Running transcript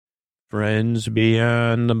Friends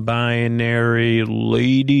beyond the binary,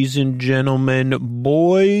 ladies and gentlemen,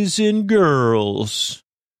 boys and girls.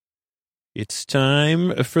 It's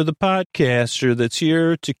time for the podcaster that's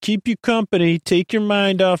here to keep you company, take your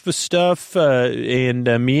mind off of stuff, and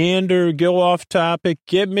meander, go off topic,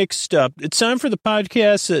 get mixed up. It's time for the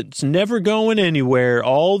podcast that's never going anywhere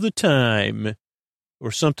all the time.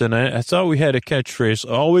 Or something. I thought we had a catchphrase,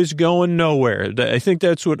 always going nowhere. I think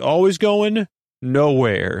that's what, always going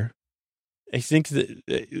nowhere. I think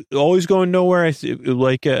that always going nowhere, I don't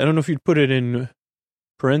know if you'd put it in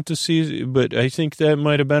parentheses, but I think that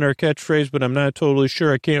might have been our catchphrase, but I'm not totally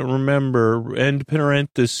sure. I can't remember. End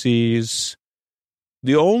parentheses.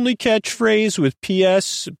 The only catchphrase with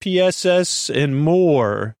PS, PSS, and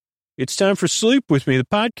more. It's time for Sleep With Me, the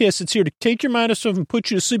podcast that's here to take your mind off stuff and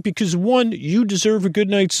put you to sleep because, one, you deserve a good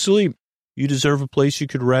night's sleep. You deserve a place you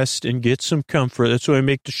could rest and get some comfort. That's why I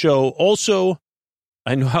make the show. Also,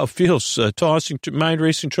 I know how it feels, tossing,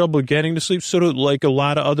 mind-racing trouble, getting to sleep, sort of like a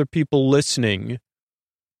lot of other people listening.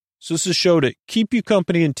 So this is a show to keep you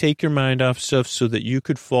company and take your mind off stuff so that you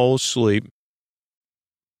could fall asleep.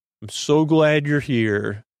 I'm so glad you're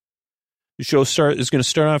here. The show is going to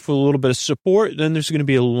start off with a little bit of support. Then there's going to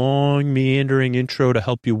be a long, meandering intro to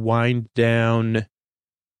help you wind down.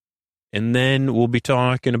 And then we'll be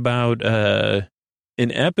talking about an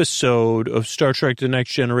episode of Star Trek The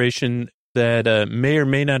Next Generation that may or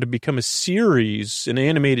may not have become a series, an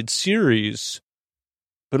animated series.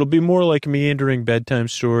 But it'll be more like a meandering bedtime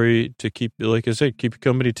story to keep, like I said, keep you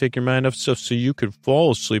company, take your mind off stuff so you could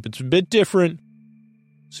fall asleep. It's a bit different.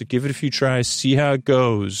 So give it a few tries, see how it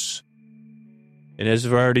goes. And as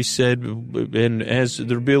I've already said, and as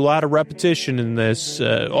there'll be a lot of repetition in this,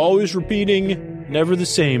 always repeating, never the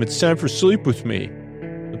same. It's time for Sleep With Me,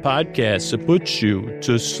 the podcast that puts you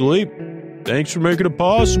to sleep. Thanks for making it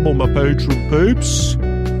possible, my patron peeps.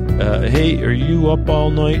 Hey, are you up all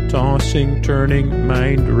night, tossing, turning,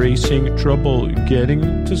 mind racing, trouble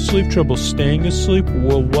getting to sleep, trouble staying asleep?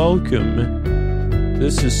 Well, welcome.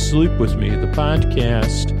 This is Sleep With Me, the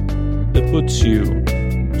podcast that puts you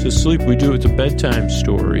to sleep. We do it with a bedtime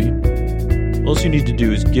story. All you need to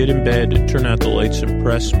do is get in bed, turn out the lights, and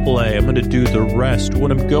press play. I'm going to do the rest. What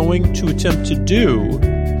I'm going to attempt to do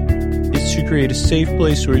is to create a safe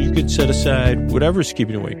place where you could set aside whatever's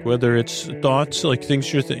keeping you awake, whether it's thoughts, like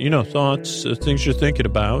things you're, thoughts, things you're thinking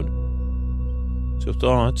about. So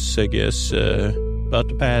thoughts, I guess, about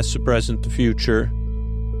the past, the present, the future.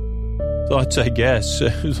 Thoughts, I guess.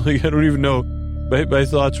 Like, I don't even know. My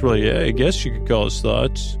thoughts were like, yeah, I guess you could call us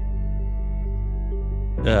thoughts.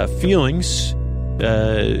 Feelings.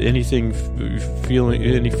 Any feelings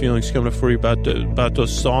coming up for you about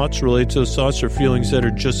those thoughts, related to those thoughts, or feelings that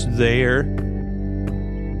are just there?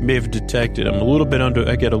 May have detected. I got a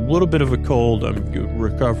little bit of a cold I'm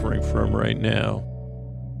recovering from right now.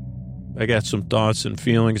 I got some thoughts and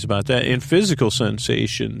feelings about that, and physical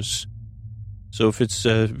sensations. So if it's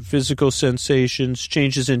physical sensations,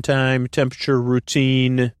 changes in time, temperature,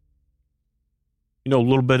 routine, a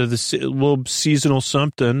little bit of little seasonal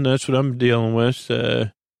something. That's what I'm dealing with.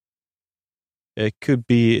 It could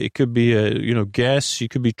be guests. You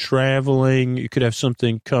could be traveling. You could have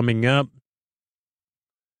something coming up.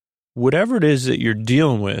 Whatever it is that you're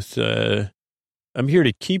dealing with, I'm here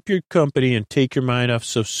to keep your company and take your mind off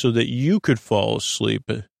stuff so that you could fall asleep.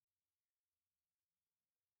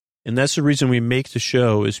 And that's the reason we make the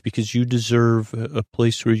show, is because you deserve a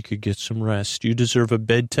place where you could get some rest. You deserve a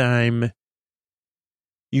bedtime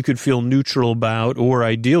you could feel neutral about, or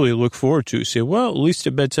ideally look forward to. Say, well, at least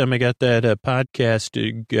at bedtime I got that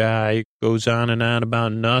podcast guy goes on and on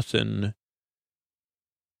about nothing.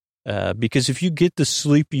 Because if you get the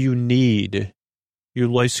sleep you need, your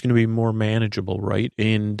life's going to be more manageable, right?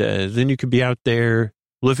 And then you could be out there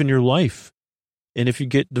living your life. And if you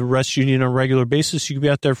get the rest you need on a regular basis, you can be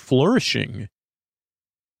out there flourishing.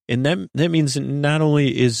 And that means not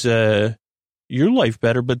only is your life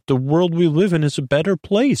better, but the world we live in is a better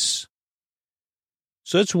place.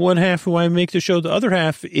 So that's one half of why I make the show. The other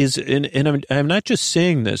half is, and I'm not just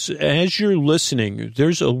saying this, as you're listening,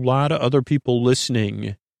 there's a lot of other people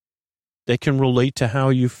listening that can relate to how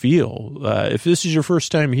you feel. If this is your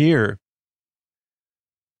first time here,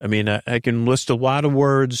 I mean, I can list a lot of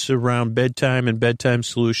words around bedtime and bedtime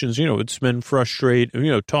solutions. It's been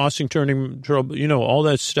frustrating, tossing, turning, trouble, all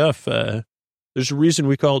that stuff. There's a reason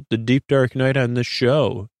we call it the deep, dark night on this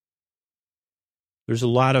show. There's a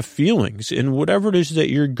lot of feelings, and whatever it is that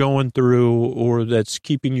you're going through or that's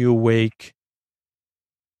keeping you awake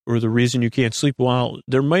or the reason you can't sleep, while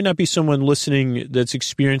there might not be someone listening that's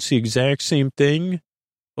experienced the exact same thing,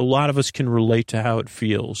 a lot of us can relate to how it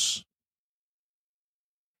feels.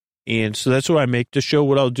 And so that's why I make the show.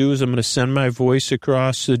 What I'll do is I'm going to send my voice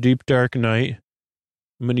across the deep, dark night.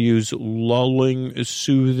 I'm going to use lulling,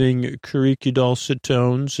 soothing, creaky, dulcet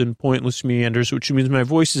tones and pointless meanders, which means my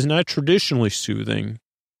voice is not traditionally soothing.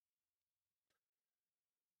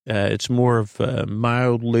 It's more of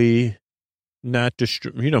mildly not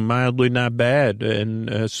mildly not bad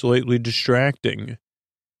and slightly distracting.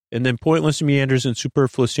 And then pointless meanders and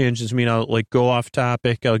superfluous tangents mean I'll like go off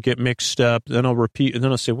topic, I'll get mixed up, then I'll repeat, and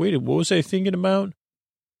then I'll say, wait, what was I thinking about?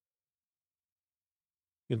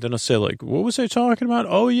 And then I'll say, like, what was I talking about?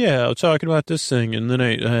 Oh, yeah, I was talking about this thing, and then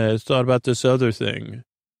I thought about this other thing.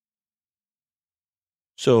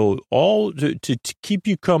 So all to keep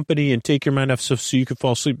you company and take your mind off stuff so you can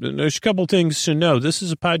fall asleep. And there's a couple things to know. This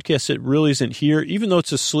is a podcast that really isn't here. Even though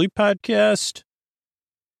it's a sleep podcast,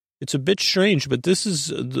 it's a bit strange, but this is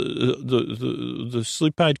the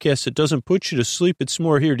sleep podcast that doesn't put you to sleep. It's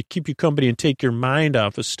more here to keep you company and take your mind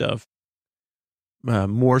off of stuff.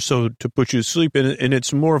 More so to put you to sleep. And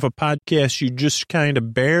it's more of a podcast you just kind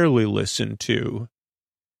of barely listen to.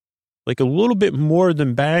 Like a little bit more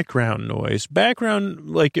than background noise. Background,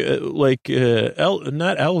 not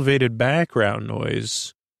elevated background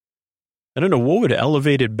noise. I don't know, what would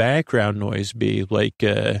elevated background noise be?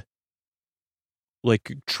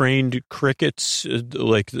 Like trained crickets,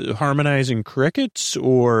 like harmonizing crickets,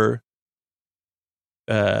 or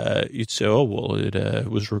you'd say, oh, well, it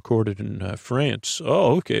was recorded in France.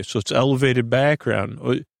 Oh, okay, so it's elevated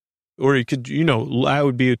background. Or you could, I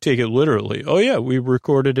would take it literally. Oh, yeah, we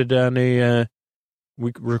recorded it on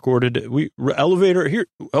elevator here.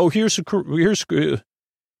 Oh, here's a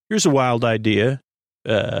wild idea.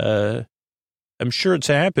 I'm sure it's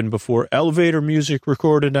happened before. Elevator music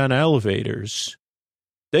recorded on elevators.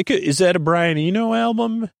 Is that a Brian Eno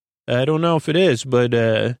album? I don't know if it is, but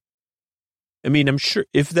I'm sure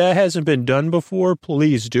if that hasn't been done before,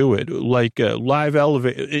 please do it. Like live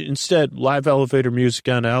elevator music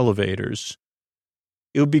on elevators.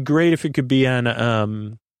 It would be great if it could be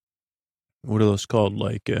on what are those called?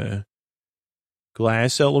 Like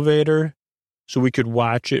glass elevator, so we could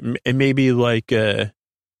watch it, and maybe like then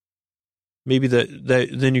you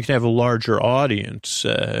can have a larger audience.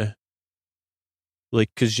 Like,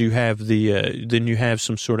 because you have then you have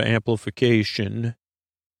some sort of amplification.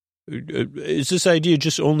 Is this idea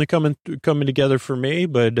just only coming together for me?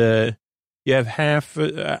 But you have half.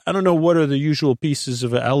 I don't know what are the usual pieces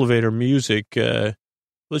of elevator music.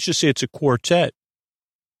 Let's just say it's a quartet.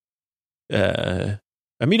 How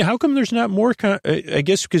come there's not more? I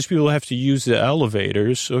guess because people have to use the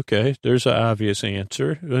elevators. Okay, there's an obvious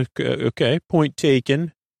answer. Okay, point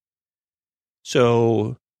taken.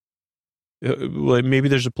 So. Maybe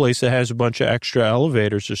there's a place that has a bunch of extra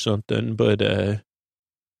elevators or something, but,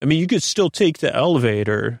 you could still take the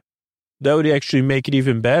elevator. That would actually make it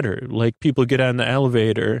even better. Like people get on the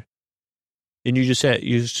elevator and you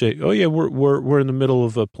say, oh yeah, we're in the middle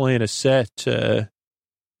of playing a set.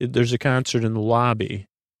 There's a concert in the lobby.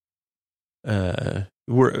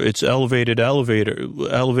 It's elevated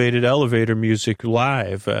elevator music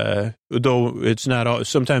live. Though it's not,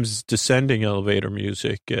 sometimes it's descending elevator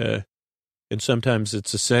music, and sometimes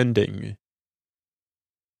it's ascending.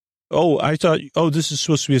 Oh, I thought, this is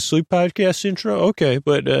supposed to be a sleep podcast intro? Okay,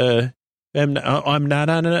 but I'm not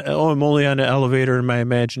on I'm only on an elevator in my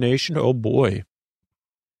imagination? Oh, boy.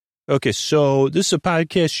 Okay, so this is a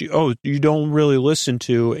podcast you don't really listen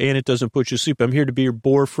to, and it doesn't put you to sleep. I'm here to be your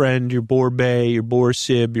bore friend, your bore bae, your bore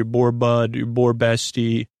sib, your bore bud, your bore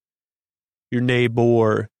bestie, your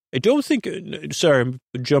neighbor. I don't think, sorry, I'm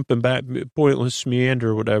jumping back, pointless meander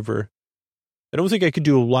or whatever. I don't think I could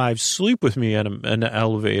do a live sleep with me on an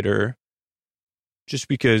elevator, just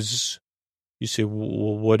because you say,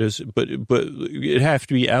 well, what is it? But it'd have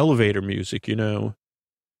to be elevator music, I don't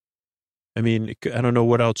know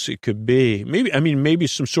what else it could be. Maybe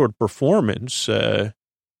some sort of performance. I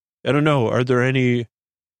don't know. Are there any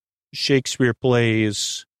Shakespeare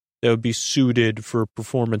plays that would be suited for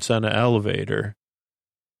performance on an elevator?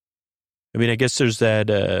 I guess there's that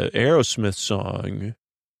Aerosmith song.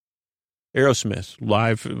 Aerosmith,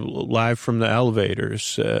 live from the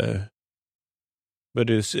elevators. But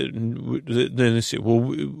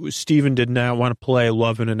Stephen did not want to play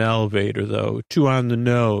Love in an Elevator, though. Too on the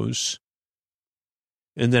nose.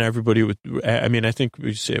 And then everybody would, I think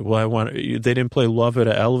we'd say, well, they didn't play Love at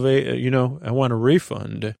an Elevator, I want a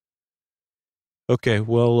refund. Okay,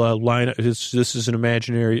 well, this is an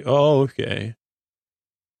imaginary, okay.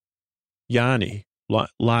 Yanni.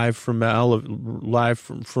 Live from elevators.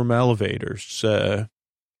 I'm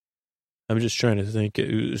just trying to think.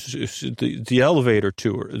 The elevator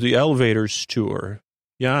tour, the elevators tour.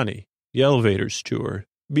 Yanni, the elevators tour.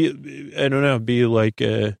 I don't know, be like,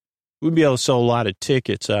 we'd be able to sell a lot of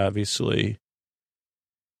tickets, obviously.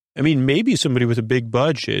 I mean, maybe somebody with a big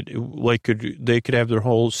budget, like they could have their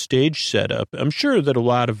whole stage set up. I'm sure that a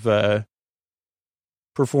lot of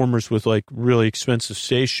performers with like really expensive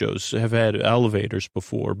stage shows have had elevators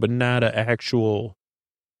before, but not an actual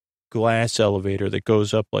glass elevator that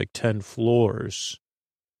goes up like 10 floors.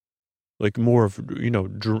 Like more of,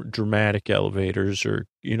 dramatic elevators or,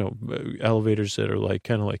 elevators that are like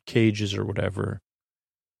kind of like cages or whatever.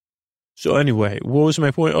 So anyway, what was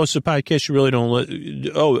my point? Oh, it's a podcast you really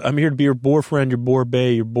don't I'm here to be your boyfriend, your boy bae,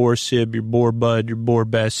 your boy sib, your boy bud, your boy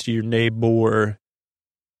bestie, your neighbor,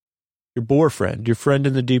 your boyfriend, your friend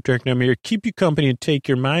in the deep dark. And I'm here to keep you company and take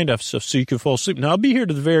your mind off stuff so you can fall asleep. Now, I'll be here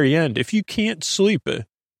to the very end. If you can't sleep,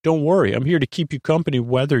 don't worry. I'm here to keep you company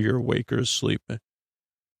whether you're awake or asleep.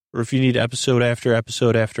 Or if you need episode after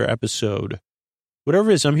episode after episode.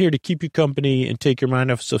 Whatever it is, I'm here to keep you company and take your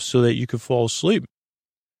mind off stuff so that you can fall asleep.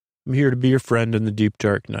 I'm here to be your friend in the deep,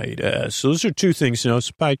 dark night. So those are two things, It's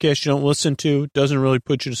a podcast you don't listen to. Doesn't really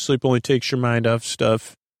put you to sleep, only takes your mind off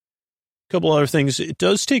stuff. A couple other things. It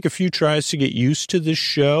does take a few tries to get used to this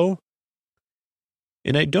show.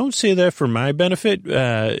 And I don't say that for my benefit.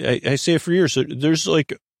 I say it for yours. There's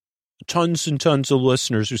like tons and tons of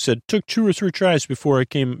listeners who said, took 2 or 3 tries before I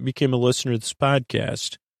became a listener to this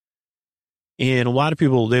podcast. And a lot of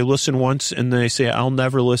people, they listen once and they say, I'll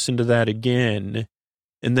never listen to that again.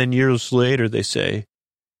 And then years later, they say,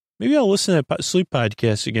 maybe I'll listen to that sleep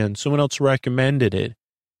podcast again. Someone else recommended it.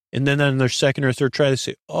 And then on their second or third try, they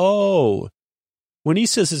say, oh, when he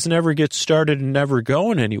says it's never gets started and never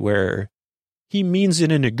going anywhere, he means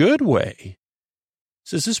it in a good way.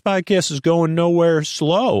 Says this podcast is going nowhere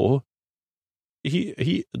slow.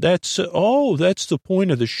 That's the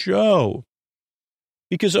point of the show.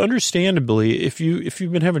 Because understandably, if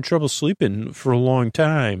you've been having trouble sleeping for a long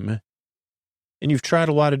time, and you've tried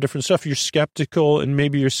a lot of different stuff, you're skeptical, and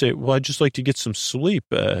maybe you're saying, well, I'd just like to get some sleep.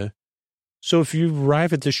 So if you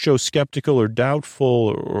arrive at this show skeptical or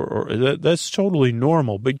doubtful, or that's totally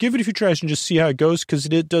normal. But give it a few tries and just see how it goes, because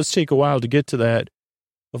it does take a while to get to that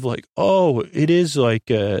of like, oh, it is like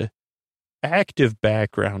a active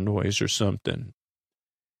background noise or something.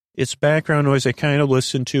 It's background noise I kind of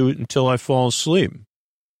listen to until I fall asleep.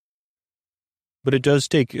 But it does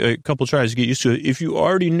take a couple tries to get used to it. If you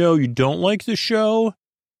already know you don't like the show,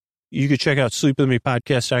 you could check out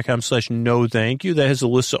sleepwithmepodcast.com/no thank you. That has a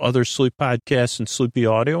list of other sleep podcasts and sleepy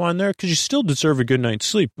audio on there, because you still deserve a good night's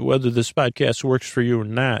sleep, whether this podcast works for you or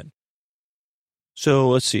not. So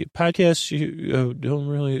let's see. Podcasts, you don't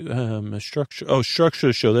really structure. Oh, structure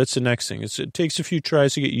the show. That's the next thing. It takes a few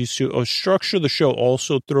tries to get used to. Oh, structure the show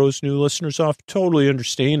also throws new listeners off, totally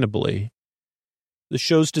understandably. The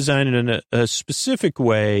show's designed in a specific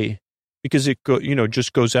way because it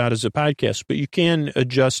just goes out as a podcast, but you can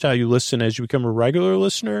adjust how you listen as you become a regular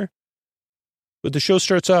listener. But the show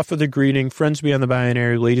starts off with a greeting, friends beyond the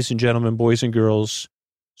binary, ladies and gentlemen, boys and girls.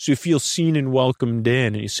 So you feel seen and welcomed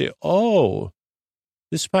in, and you say, oh,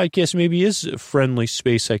 this podcast maybe is a friendly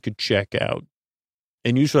space I could check out.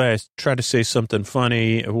 And usually I try to say something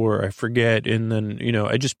funny or I forget, and then,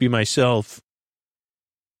 I just be myself.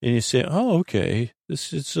 And you say, oh, okay,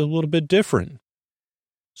 this is a little bit different.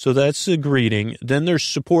 So that's the greeting. Then there's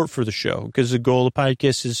support for the show, because the goal of the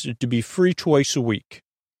podcast is to be free twice a week.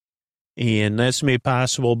 And that's made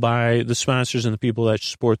possible by the sponsors and the people that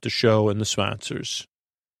support the show and the sponsors.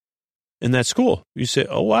 And that's cool. You say,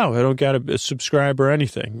 oh, wow, I don't got to subscribe or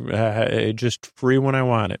anything. Just free when I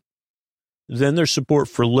want it. Then there's support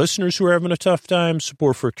for listeners who are having a tough time,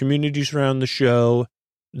 support for communities around the show.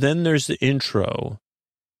 Then there's the intro.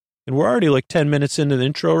 And we're already like 10 minutes into the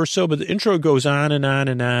intro or so, but the intro goes on and on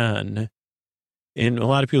and on. And a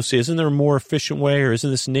lot of people say, isn't there a more efficient way, or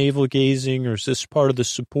isn't this navel gazing, or is this part of the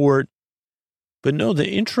support? But no, the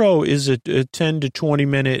intro is a 10 to 20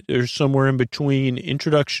 minute or somewhere in between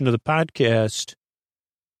introduction to the podcast,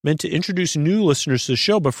 meant to introduce new listeners to the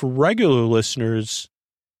show. But for regular listeners,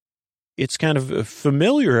 it's kind of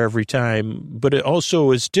familiar every time, but it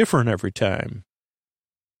also is different every time.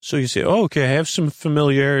 So you say, oh, okay, I have some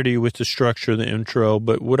familiarity with the structure of the intro,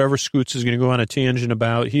 but whatever Scoots is going to go on a tangent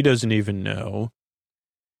about, he doesn't even know.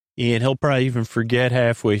 And he'll probably even forget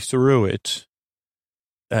halfway through it.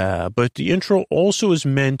 But the intro also is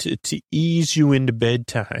meant to ease you into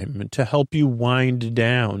bedtime and to help you wind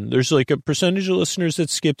down. There's like a percentage of listeners that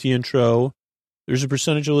skip the intro. There's a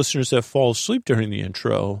percentage of listeners that fall asleep during the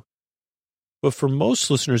intro. But for most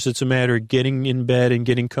listeners, it's a matter of getting in bed and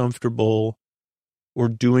getting comfortable, or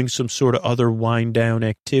doing some sort of other wind down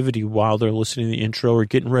activity while they're listening to the intro, or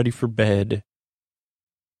getting ready for bed.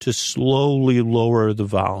 to slowly lower the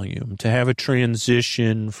volume, to have a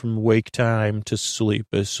transition from wake time to sleep.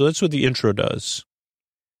 So that's what the intro does.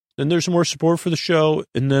 Then there's more support for the show,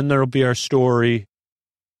 and then there'll be our story.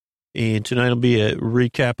 And tonight will be a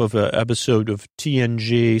recap of an episode of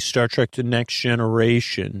TNG, Star Trek The Next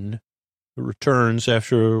Generation. It returns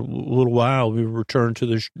after a little while. We return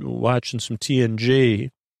to watching some TNG.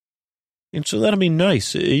 And so that'll be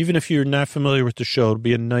nice. Even if you're not familiar with the show, it'll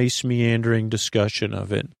be a nice meandering discussion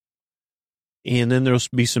of it. And then there'll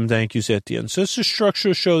be some thank yous at the end. So it's a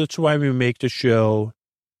structured show. That's why we make the show.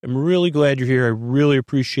 I'm really glad you're here. I really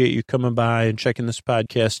appreciate you coming by and checking this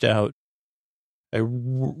podcast out. I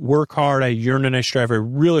work hard. I yearn and I strive. I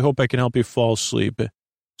really hope I can help you fall asleep.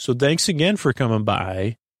 So thanks again for coming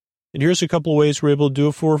by. And here's a couple of ways we're able to do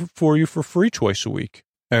it for you for free twice a week.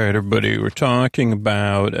 All right, everybody, we're talking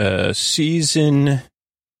about Season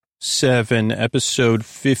 7, Episode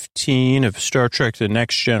 15 of Star Trek The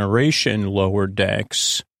Next Generation, Lower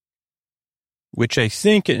Decks, which I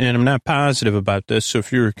think, and I'm not positive about this, so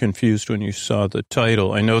if you were confused when you saw the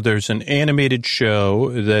title, I know there's an animated show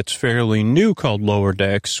that's fairly new called Lower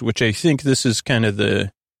Decks, which I think this is kind of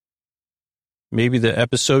maybe the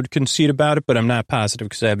episode conceit about it, but I'm not positive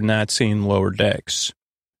because I have not seen Lower Decks.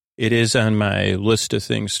 It is on my list of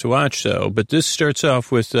things to watch, though. But this starts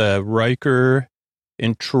off with Riker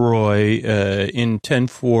and Troy in 10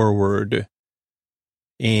 forward.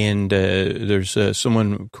 And there's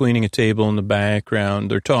someone cleaning a table in the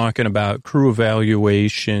background. They're talking about crew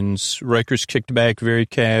evaluations. Riker's kicked back very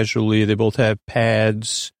casually. They both have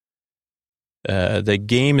pads. The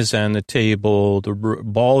game is on the table, the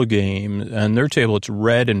ball game. On their table, it's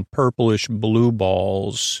red and purplish blue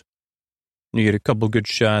balls. You get a couple good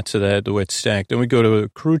shots of that, the way it's stacked. Then we go to a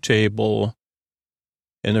crew table,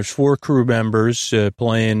 and there's 4 crew members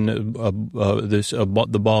playing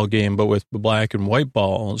the ball game, but with black and white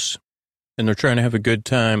balls. And they're trying to have a good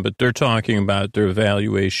time, but they're talking about their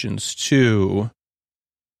evaluations too.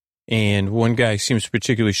 And one guy seems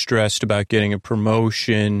particularly stressed about getting a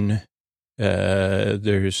promotion.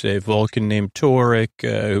 There's a Vulcan named Torek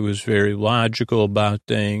who is very logical about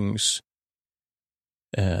things.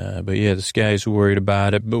 But yeah, this guy's worried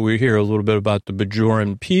about it. But we hear a little bit about the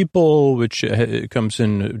Bajoran people, which comes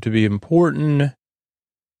in to be important.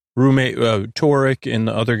 Roommate, Torek and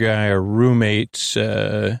the other guy are roommates.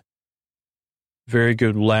 Very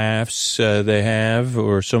good laughs they have,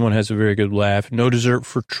 or someone has a very good laugh. No dessert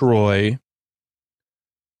for Troy.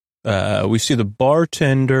 We see the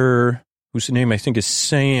bartender, whose name I think is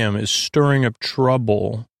Sam, is stirring up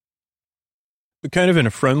trouble. But kind of in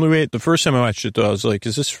a friendly way. The first time I watched it, though, I was like,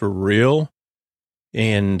 is this for real?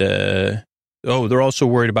 And, they're also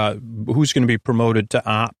worried about who's going to be promoted to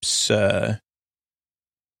ops. That's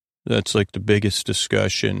like the biggest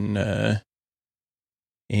discussion. Then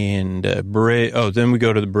we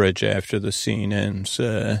go to the bridge after the scene ends.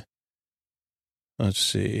 Let's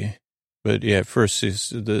see. But yeah, first is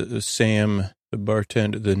the Sam, the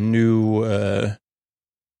bartender, the new,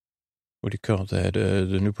 what do you call that?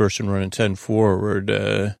 The new person running 10 forward.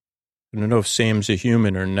 I don't know if Sam's a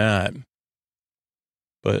human or not.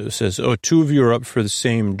 But it says, 2 of you are up for the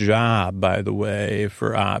same job, by the way,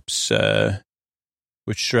 for ops,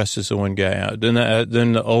 which stresses the one guy out. Then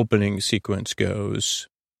the opening sequence goes.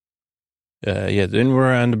 Then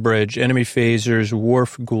we're on the bridge. Enemy phasers,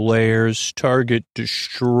 Worf glares, target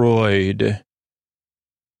destroyed.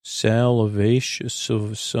 Salvacious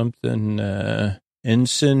of something,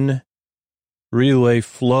 ensign. Relay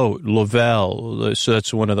float, Lavelle. So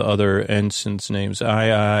that's one of the other ensign's names.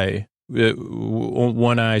 Aye.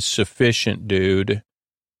 One eye's sufficient, dude.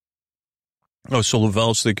 Oh, so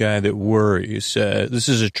Lavelle's the guy that worries. This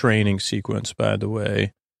is a training sequence, by the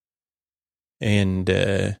way. And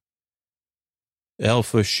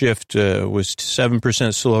Alpha shift was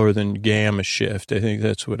 7% slower than Gamma shift. I think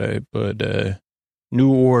that's what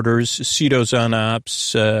new orders. Cito's on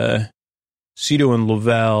ops. Cito and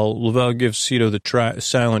Lavelle. Lavelle gives Cito the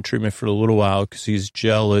silent treatment for a little while because he's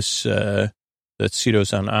jealous that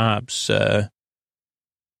Cito's on ops.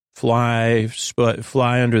 Fly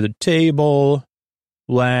under the table,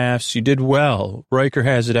 laughs. You did well. Riker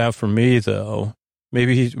has it out for me, though.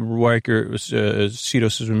 Maybe Cito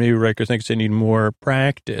says, maybe Riker thinks I need more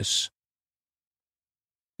practice.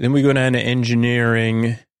 Then we go down to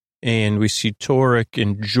engineering, and we see Torek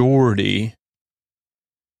and Geordi.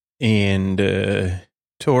 And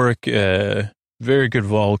Torek, very good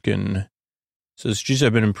Vulcan, says, geez,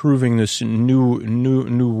 I've been improving this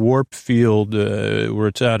new warp field where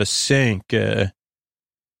it's out of sync.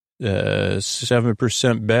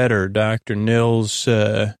 7% better. Dr. Nils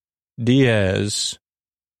Diaz.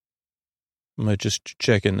 I'm just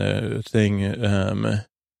checking the thing, and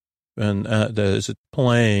is it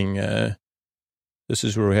playing? This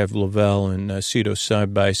is where we have Lavelle and Cito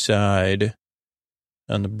side by side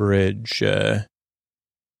on the bridge,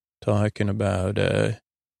 talking about.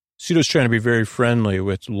 Cito's trying to be very friendly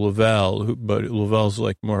with Lavelle, but Lavelle's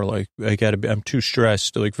like more like, I'm too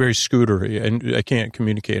stressed, like very scootery, and I can't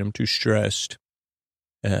communicate. I'm too stressed.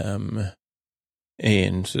 And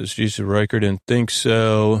says, Jesus, Riker didn't think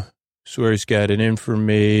so. Swear he's got it in for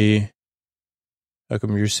me. How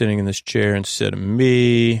come you're sitting in this chair instead of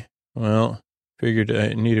me? Well, figured I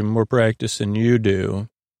needed more practice than you do.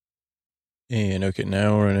 And okay,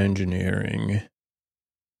 now we're in engineering.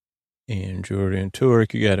 And Jordy and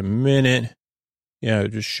Torek, you got a minute? Yeah, I'll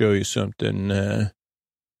just show you something.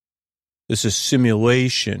 This is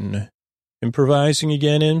simulation. Improvising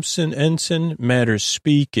again, Ensign? Matters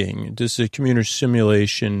speaking. This is a computer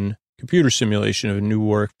simulation of a new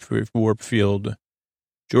warp field.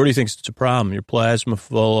 Jordy thinks it's a problem. Your plasma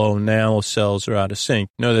flow nanocells are out of sync.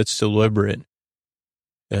 No, that's deliberate.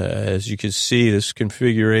 As you can see, this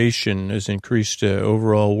configuration has increased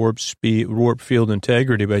overall warp field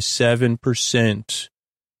integrity by 7%.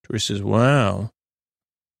 Jordy says, wow.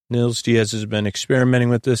 Nils Diaz has been experimenting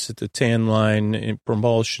with this at the Tan Line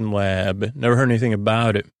Propulsion Lab. Never heard anything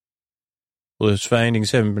about it. Well, his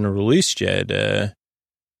findings haven't been released yet,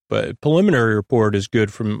 but preliminary report is good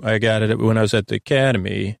I got it when I was at the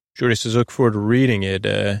academy. Jordy says, look forward to reading it.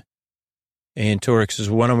 And Torek says,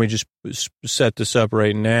 why don't we just set this up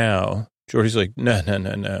right now? Jordy's like,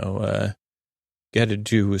 no. Got to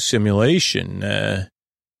do a simulation.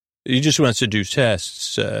 He just wants to do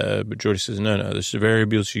tests. But Jordy says, no, there's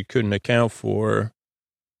variables you couldn't account for.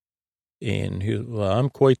 And I'm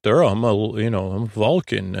quite thorough. I'm a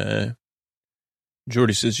Vulcan.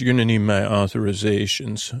 Jordy says, you're going to need my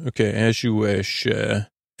authorizations. Okay, as you wish.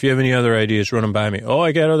 If you have any other ideas, run them by me. Oh,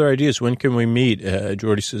 I got other ideas. When can we meet?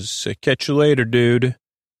 Jordy says, catch you later, dude.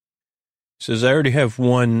 Says, I already have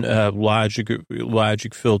one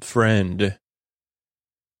logic-filled friend.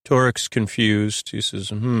 Torek's confused. He says,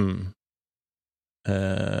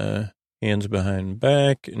 hands behind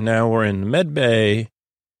back. Now we're in the med bay,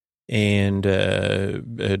 and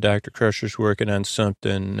Dr. Crusher's working on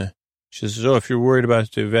something. She says, if you're worried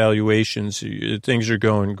about the evaluations, things are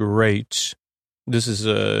going great. This is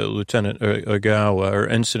Lieutenant Ogawa, or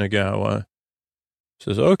Ensign Ogawa.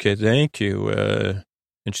 Says, okay, thank you.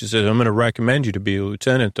 And she says, I'm going to recommend you to be a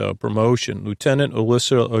lieutenant, though, promotion. Lieutenant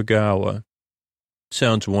Alyssa Ogawa.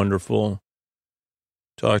 Sounds wonderful.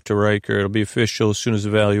 Talk to Riker. It'll be official as soon as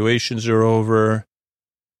evaluations are over.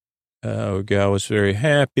 Ogawa's very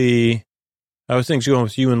happy. How are things going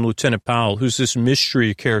with you and Lieutenant Powell? Who's this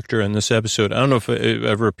mystery character in this episode? I don't know if it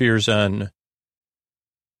ever appears on...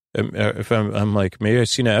 If I'm like, maybe I've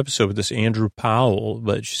seen an episode with this Andrew Powell,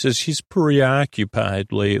 but she says he's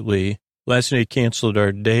preoccupied lately. Last night he canceled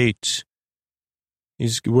our date.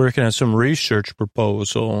 He's working on some research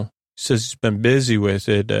proposal. He says he's been busy with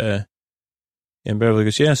it. And Beverly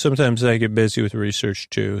goes, yeah, sometimes I get busy with research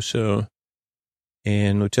too. So,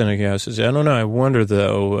 and Lieutenant Gao says, I don't know. I wonder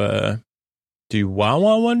though, do you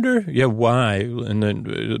wonder? Yeah, why? And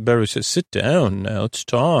then Beverly says, sit down now. Let's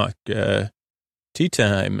talk. Tea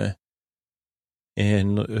time.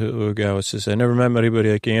 And Ogawa says, I never met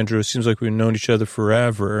anybody like Andrew. It seems like we've known each other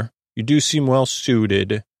forever. You do seem well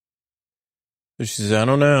suited. So she says, I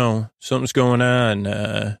don't know. Something's going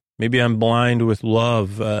on. Maybe I'm blind with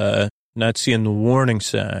love, not seeing the warning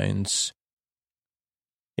signs.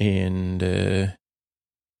 And,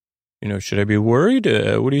 should I be worried?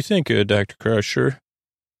 What do you think, Dr. Crusher?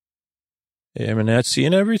 Am I not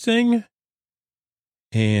seeing everything?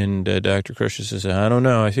 And Dr. Crusher says, I don't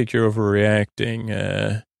know. I think you're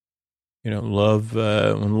overreacting. Love,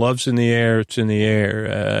 when love's in the air, it's in the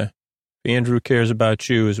air. Andrew cares about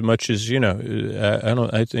you as much as,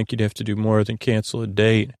 I think you'd have to do more than cancel a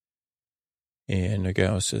date. And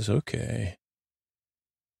Ogawa says, okay.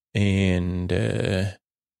 And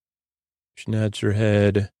she nods her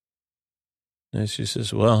head. And she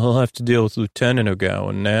says, well, I'll have to deal with Lieutenant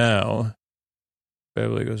Ogawa now.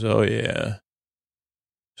 Beverly goes, oh, yeah.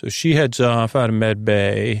 So she heads off out of Med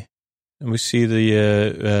Bay, and we see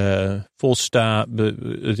the full stop,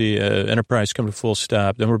 the Enterprise come to full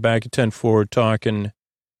stop. Then we're back at 10 forward talking.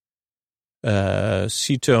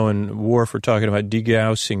 Cito and Worf are talking about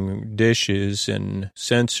degaussing dishes and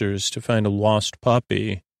sensors to find a lost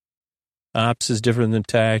puppy. Ops is different than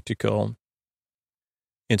tactical.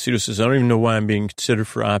 And Cito says, I don't even know why I'm being considered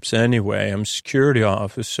for ops anyway. I'm a security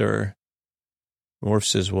officer. Worf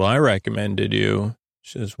says, well, I recommended you.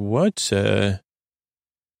 She says, what? She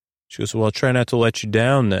goes, well, I'll try not to let you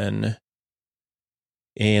down then.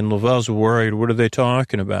 And Lavelle's worried. What are they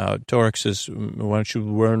talking about? Torek says, why don't you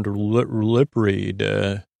learn to lip read?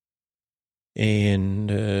 And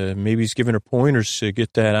maybe he's giving her pointers to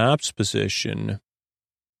get that ops position.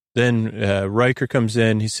 Then Riker comes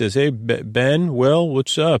in. He says, hey, Ben, well,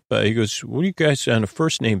 what's up? He goes, what are you guys on a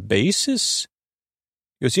first-name basis?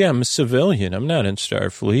 He goes, yeah, I'm a civilian. I'm not in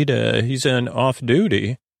Starfleet. He's on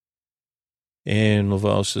off-duty. And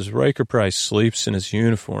Lavelle says, Riker probably sleeps in his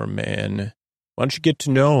uniform, man. Why don't you get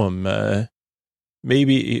to know him?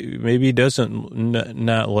 Maybe he doesn't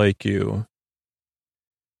not like you.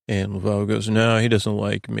 And Lavelle goes, no, he doesn't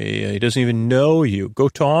like me. He doesn't even know you. Go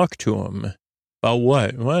talk to him. About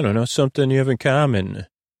what? Well, I don't know, something you have in common.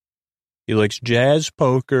 He likes jazz,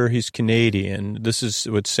 poker. He's Canadian. This is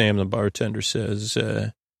what Sam, the bartender, says.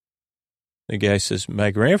 The guy says, my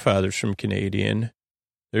grandfather's from Canadian.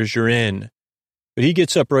 There's your in. But he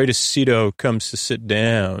gets up right as Cito comes to sit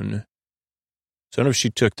down. So I don't know if she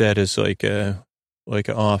took that as like an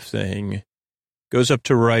off thing. Goes up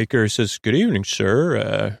to Riker, says, good evening,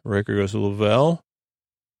 sir. Riker goes, Lavelle.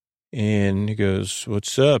 And he goes,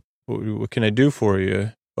 what's up? What can I do for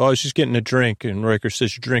you? Oh, I was just getting a drink. And Riker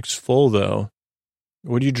says, your drink's full, though.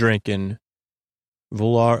 What are you drinking?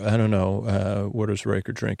 Volar, I don't know. What is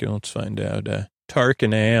Riker drinking? Let's find out.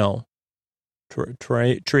 Tarkin Ale.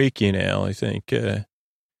 Trachean Ale, I think. And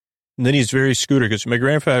then he's very Scooter because my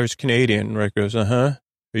grandfather's Canadian. Riker goes, uh-huh.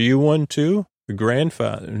 Are you one, too? Your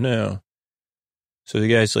grandfather? No. So the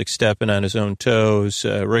guy's like stepping on his own toes.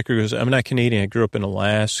 Riker goes, I'm not Canadian. I grew up in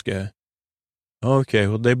Alaska. Okay,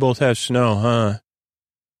 well, they both have snow, huh?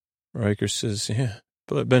 Riker says, yeah,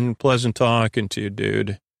 but been pleasant talking to you,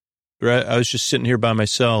 dude. I was just sitting here by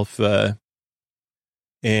myself, and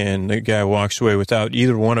the guy walks away without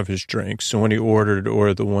either one of his drinks, the one he ordered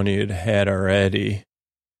or the one he had had already.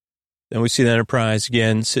 Then we see the Enterprise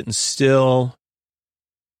again, sitting still.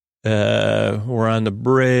 We're on the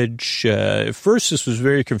bridge. At first, this was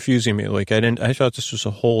very confusing me. Like, I thought this was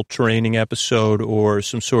a whole training episode or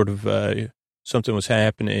some sort of, something was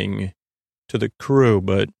happening to the crew,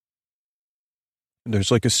 but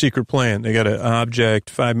there's like a secret plan. They got an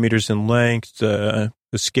object 5 meters in length,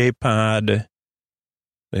 escape pod.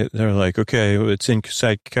 They're like, okay, it's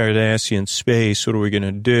inside Cardassian space. What are we going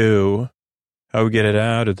to do? How do we get it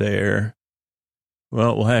out of there?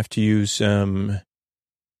 Well, we'll have to use,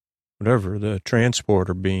 whatever, the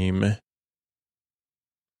transporter beam.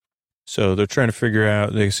 So they're trying to figure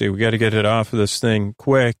out, they say, we got to get it off of this thing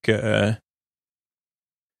quick.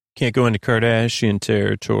 Can't go into Cardassian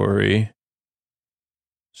territory.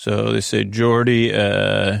 So they say, Geordi,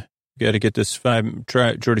 got to get this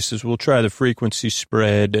Geordi says, we'll try the frequency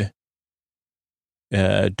spread.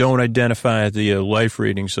 Don't identify the life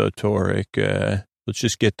readings, though, Torek. Let's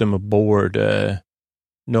just get them aboard.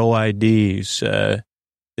 No IDs.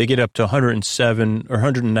 They get up to 107 or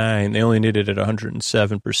 109. They only need it at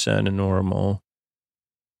 107% of normal.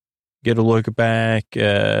 Get a look back.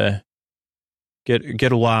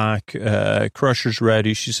 Get a lock. Crusher's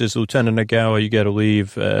ready. She says, Lieutenant Nagawa, you got to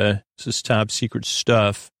leave. This is top secret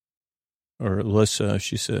stuff. Or Alyssa,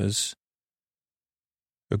 she says.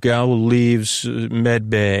 Nagawa leaves med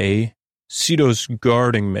bay. Cito's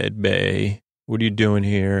guarding med bay. What are you doing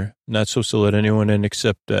here? Not supposed to let anyone in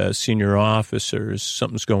except senior officers.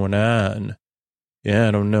 Something's going on. Yeah,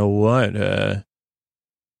 I don't know what.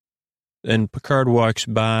 And Picard walks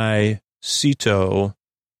by Cito.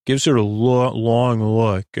 Gives her a long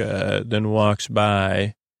look, then walks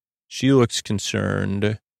by. She looks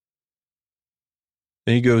concerned.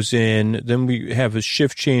 Then he goes in. Then we have a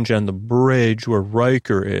shift change on the bridge where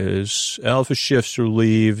Riker is. Alpha shifts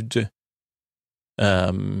relieved.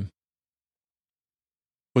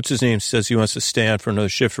 What's his name? Says he wants to stay on for another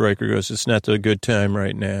shift. Riker goes, it's not a good time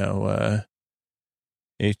right now.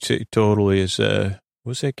 He totally is,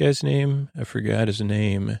 what's that guy's name? I forgot his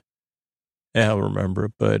name. I'll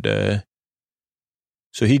remember, but,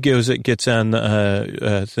 so he gets on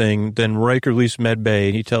the, thing. Then Riker leaves medbay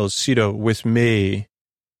and he tells Cito, with me,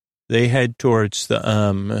 they head towards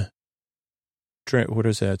the, what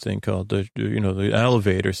is that thing called? The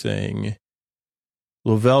elevator thing.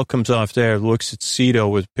 Lavelle comes off there, looks at Cito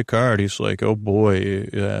with Picard. He's like, oh boy,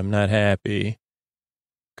 I'm not happy.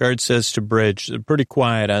 Picard says to Bridge, they're pretty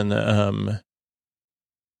quiet on the,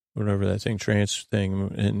 whatever that thing, trans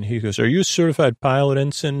thing. And he goes, are you a certified pilot,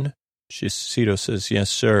 Ensign? Cito says, yes,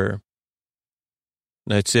 sir.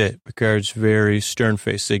 That's it. Picard's very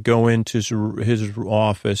stern-faced. They go into his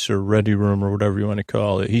office or ready room or whatever you want to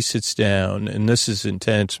call it. He sits down, and this is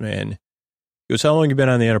intense, man. He goes, how long have you been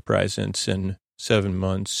on the Enterprise, Ensign? 7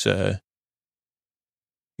 months. He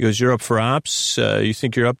goes, you're up for ops? You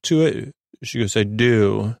think you're up to it? She goes, I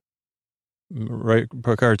do. Right.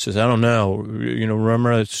 Picard says, I don't know.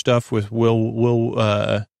 Remember that stuff with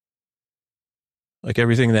Will, like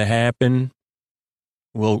everything that happened?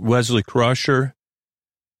 Wesley Crusher?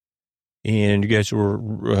 And you guys were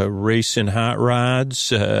racing hot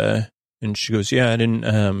rods? And she goes, yeah, I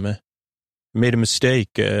didn't, made a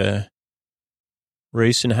mistake,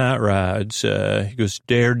 racing hot rods. He goes,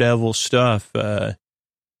 daredevil stuff.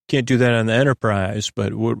 Can't do that on the Enterprise,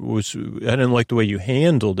 but I didn't like the way you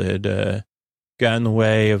handled it. Got in the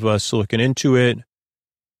way of us looking into it.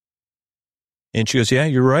 And she goes, yeah,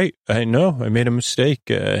 you're right. I know I made a mistake.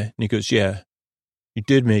 And he goes, yeah, you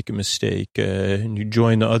did make a mistake. And you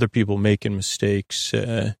joined the other people making mistakes.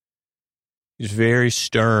 He's very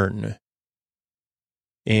stern.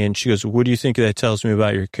 And she goes, what do you think that tells me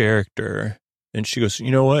about your character? And she goes, you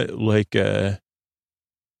know what? Like, don't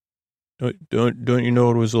you know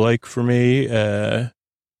what it was like for me?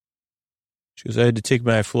 She goes, I had to take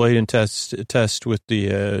my flight and test with the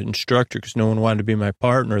instructor because no one wanted to be my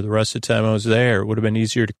partner the rest of the time I was there. It would have been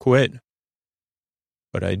easier to quit.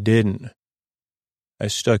 But I didn't. I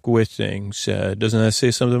stuck with things. Doesn't that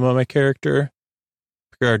say something about my character?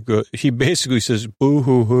 He basically says,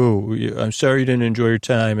 boo-hoo-hoo. I'm sorry you didn't enjoy your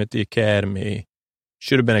time at the academy.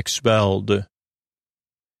 Should have been expelled. And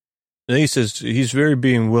he says, he's very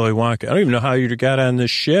being Willy Wonka. I don't even know how you got on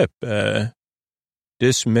this ship.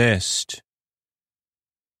 Dismissed.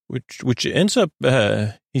 Which ends up,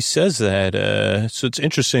 he says that, so it's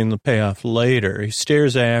interesting the payoff later. He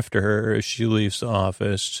stares after her as she leaves the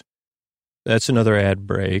office. That's another ad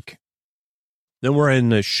break. Then we're in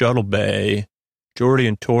the shuttle bay. Geordi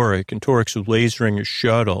and Torik's lasering his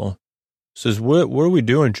shuttle. Says, what are we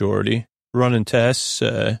doing, Geordi? Running tests?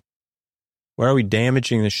 Why are we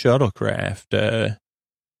damaging the shuttlecraft?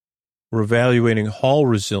 We're evaluating hull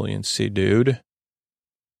resiliency, dude.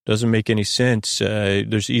 Doesn't make any sense.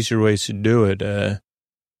 There's easier ways to do it.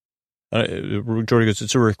 Geordi goes,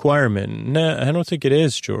 it's a requirement. Nah, I don't think it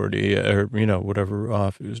is, Geordi. Or, whatever,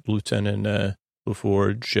 it was Lieutenant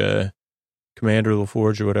LaForge, Commander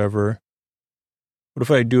LaForge or whatever. What if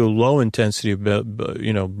I do a low intensity, beam?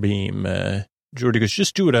 Geordi goes,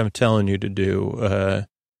 just do what I'm telling you to do.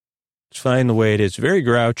 It's fine the way it is. Very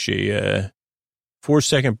grouchy.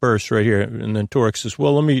 4-second burst right here. And then Torek says,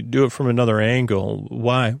 well, let me do it from another angle.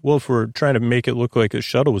 Why? Well, if we're trying to make it look like the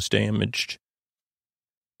shuttle was damaged,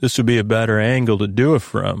 this would be a better angle to do it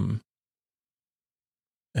from.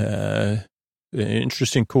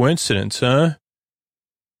 Interesting coincidence, huh?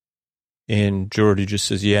 And Geordi just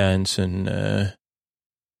says, yeah, Ensign,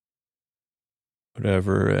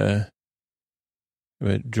 whatever.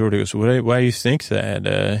 But Geordi goes, why do you think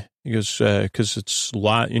that? He goes, because it's a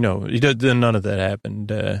lot, he does, none of that happened.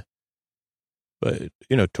 But,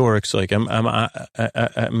 Torek's like,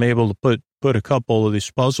 I'm able to put a couple of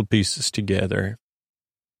these puzzle pieces together.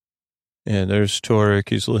 And there's Torek.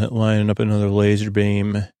 He's lining up another laser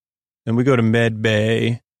beam. And we go to Med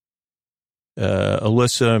Bay.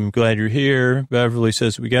 Alyssa, I'm glad you're here. Beverly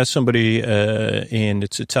says, we got somebody, and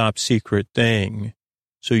it's a top secret thing.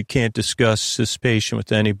 So you can't discuss this patient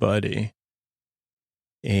with anybody.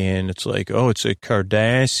 And it's like, oh, it's a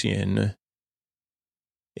Cardassian.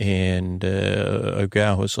 And a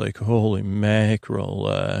guy was like, holy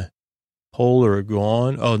mackerel, Polar are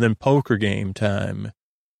gone. Oh, then poker game time.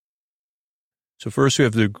 So first we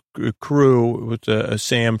have the crew with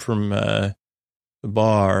Sam from the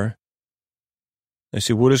bar. I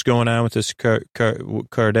see, what is going on with this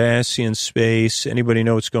Cardassian space? Anybody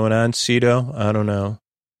know what's going on, Cito? I don't know.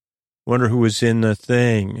 Wonder who was in the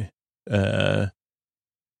thing.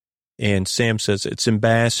 And Sam says, it's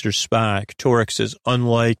Ambassador Spock. Torek says,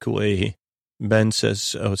 unlikely. Ben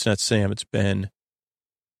says, oh, it's not Sam, it's Ben.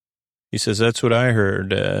 He says, that's what I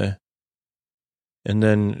heard. And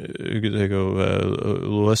then they go,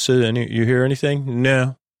 Alyssa, you hear anything?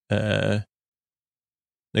 No.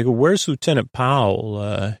 They go, where's Lieutenant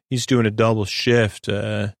Powell? He's doing a double shift.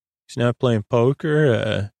 He's not playing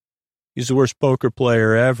poker. He's the worst poker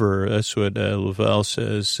player ever. That's what Lavelle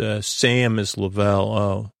says. Sam is Lavelle.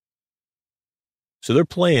 Oh. So they're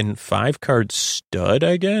playing 5-card stud,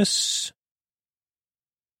 I guess.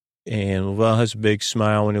 And Lavelle has a big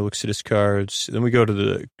smile when he looks at his cards. Then we go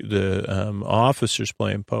to the officers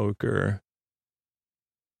playing poker.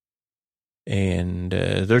 And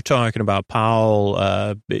they're talking about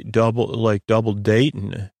Powell double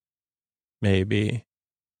dating, maybe.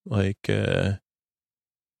 And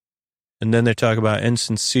then they talk about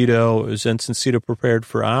Ensign Cito. Is Ensign Cito prepared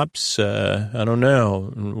for ops? I don't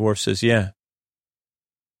know. And Worf says, yeah.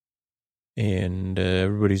 And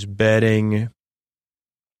everybody's betting.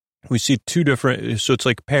 we see two different, so it's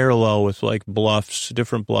like parallel with like bluffs,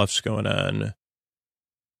 different bluffs going on.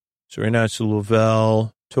 So right now it's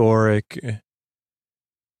Lavelle, Torek.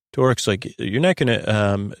 Torek's like, you're not going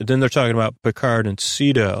to, then they're talking about Picard and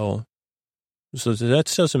Cito. So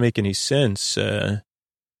that doesn't make any sense.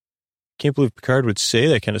 Can't believe Picard would say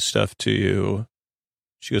that kind of stuff to you.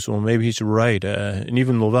 She goes, well, maybe he's right. And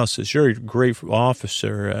even Lavelle says, you're a great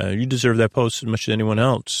officer. You deserve that post as much as anyone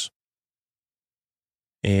else.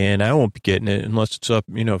 And I won't be getting it unless it's up,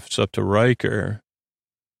 if it's up to Riker.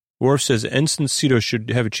 Worf says, Ensign Cito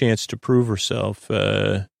should have a chance to prove herself.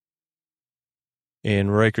 And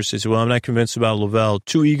Riker says, well, I'm not convinced about Lavelle.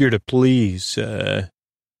 Too eager to please.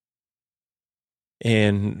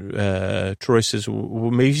 And Troy says,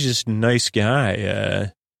 well, maybe he's just a nice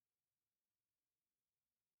guy.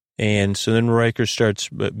 And so then Riker starts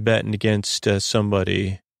betting against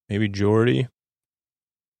somebody, maybe Geordi.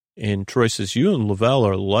 And Troy says, you and Lavelle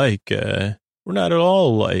are alike. We're not at all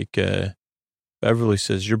alike. Beverly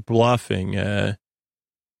says, you're bluffing. Then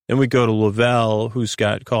we go to Lavelle, who's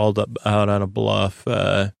got called up out on a bluff.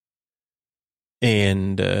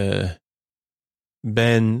 And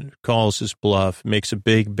Ben calls his bluff, makes a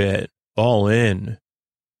big bet, all in.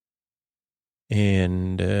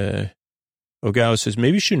 And Ogawa says,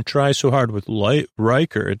 maybe you shouldn't try so hard with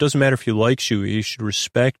Riker. It doesn't matter if he likes you. He should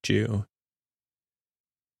respect you.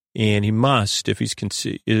 And he must, if he's,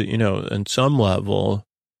 on some level.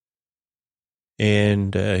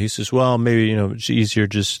 And he says, well, maybe, it's easier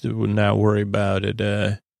just to not worry about it.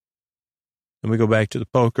 And we go back to the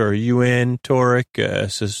poker. Are you in?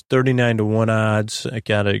 Torek says 39-1 odds. I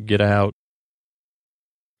got to get out.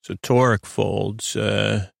 So Torek folds.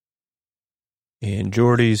 And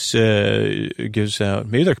Geordi's gives out,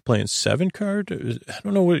 maybe they're playing 7 card. I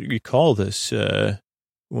don't know what you call this.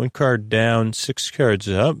 1 card down, 6 cards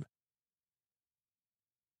up.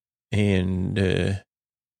 And,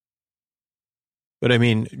 but I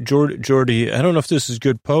mean, Geordi, I don't know if this is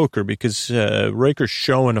good poker because Riker's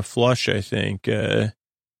showing a flush, I think. And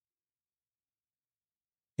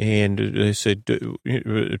they said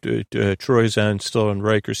Troy's still on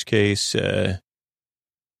Riker's case.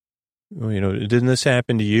 Didn't this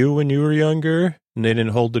happen to you when you were younger? And they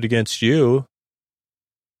didn't hold it against you.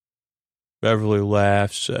 Beverly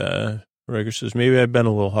laughs. Riker says, maybe I've been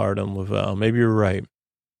a little hard on Lavelle. Maybe you're right.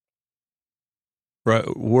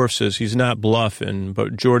 Worf says he's not bluffing,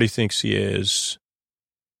 but Geordi thinks he is.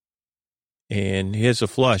 And he has a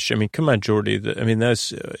flush. I mean, come on, Geordi.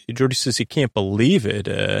 Geordi says he can't believe it.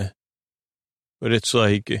 But it's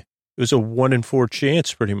like, it was a 1 in 4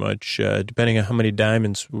 chance pretty much, depending on how many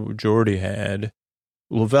diamonds Geordi had.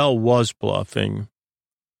 Lavelle was bluffing.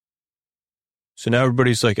 So now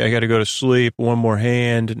everybody's like, I got to go to sleep. One more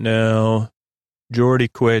hand. No.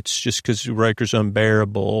 Geordi quits just because Riker's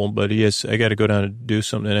unbearable, but I got to go down and do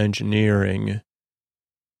something in engineering.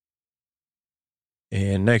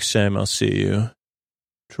 And next time I'll see you.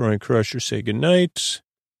 Troy and Crusher say goodnight.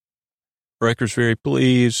 Riker's very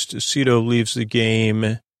pleased. Cito leaves the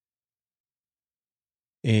game.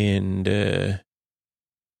 And then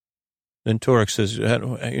Torek says,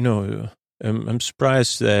 I'm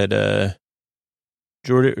surprised that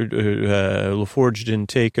LaForge didn't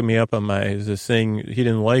take me up on the thing. He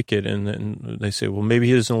didn't like it. And then they say, well, maybe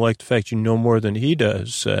he doesn't like the fact you know more than he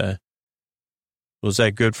does. Was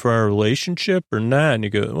that good for our relationship or not? And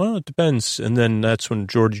you go, well, it depends. And then that's when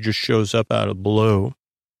Geordi just shows up out of blue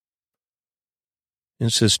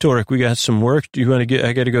and says, Torek, we got some work. Do you want to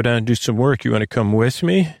I got to go down and do some work. You want to come with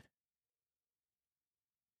me?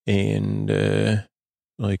 And, give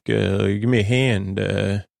me a hand.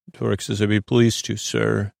 Torek says, I'd be pleased to,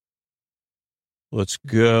 sir. Let's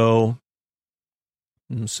go.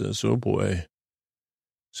 And says, oh boy.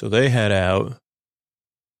 So they head out.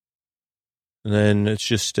 And then it's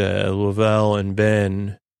just Lavelle and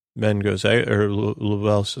Ben. Ben goes,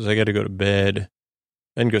 Lavelle says, I got to go to bed.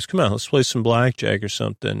 Ben goes, come on, let's play some blackjack or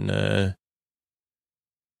something. And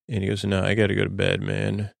he goes, no, I got to go to bed,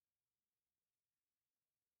 man.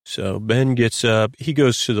 So Ben gets up. He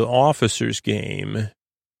goes to the officers' game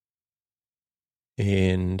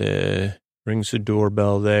and rings the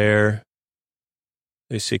doorbell there.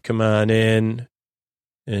 They say, come on in.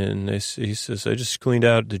 And he says, I just cleaned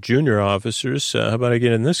out the junior officers. How about I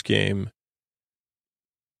get in this game?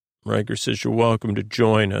 Riker says, you're welcome to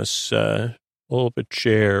join us. Pull up a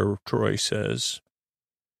chair, Troy says.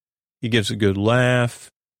 He gives a good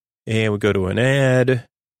laugh. And we go to an ad. It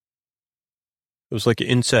was like an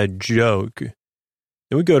inside joke. Then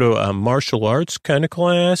we go to a martial arts kind of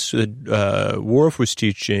class that Worf was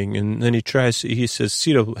teaching. And then he says,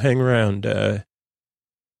 Cito, hang around.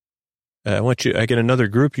 I get another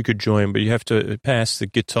group you could join, but you have to pass the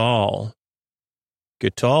Gital.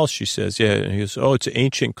 Gital, she says. Yeah. And he goes, oh, it's an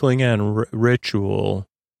ancient Klingon ritual.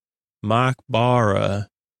 Makbara.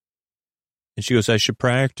 And she goes, I should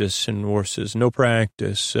practice. And Worf says, no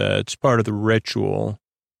practice. It's part of the ritual.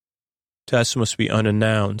 Test must be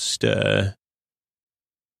unannounced. And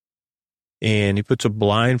he puts a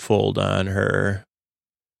blindfold on her.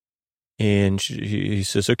 And he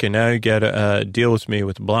says, okay, now you got to deal with me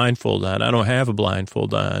with a blindfold on. I don't have a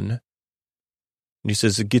blindfold on. And he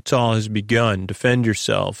says, the Gital has begun. Defend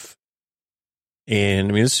yourself. And,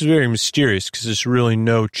 I mean, this is very mysterious because there's really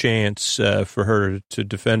no chance for her to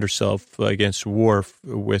defend herself against Worf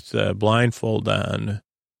with a blindfold on.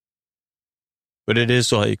 But it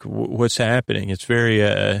is like, what's happening? It's very,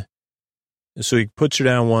 so he puts her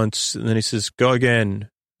down once, and then he says, go again.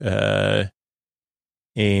 Of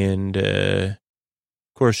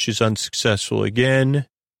course, she's unsuccessful again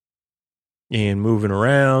and moving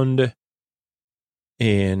around.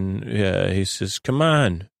 And he says, come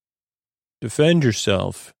on, defend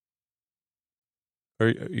yourself.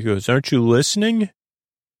 He goes, aren't you listening?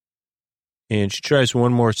 And she tries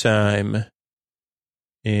one more time.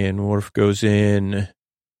 And Worf goes in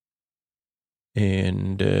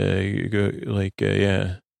and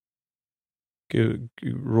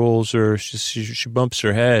rolls her. She bumps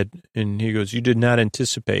her head, and he goes, you did not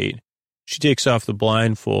anticipate. She takes off the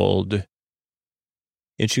blindfold,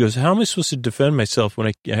 and she goes, how am I supposed to defend myself when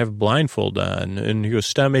I have a blindfold on? And he goes,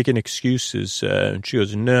 stop making excuses. And she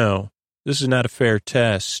goes, no, this is not a fair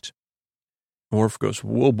test. And Worf goes,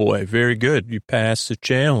 whoa, boy, very good. You passed the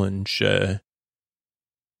challenge. And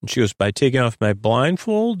she goes, by taking off my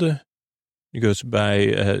blindfold? He goes,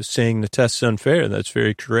 by saying the test's unfair. That's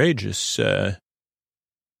very courageous. And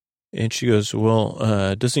she goes,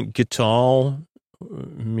 well, doesn't Gital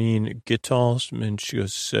mean Gital? And she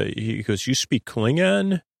goes, he goes, you speak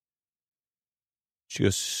Klingon? She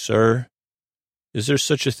goes, sir, is there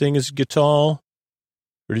such a thing as Gital?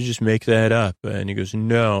 Or did you just make that up? And he goes,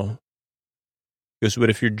 no. He goes, but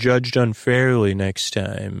if you're judged unfairly next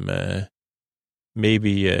time,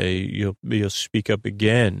 maybe you'll speak up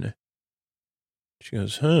again. She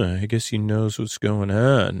goes, I guess he knows what's going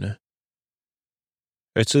on. All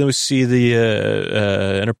right, so then we see the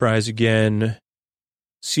Enterprise again.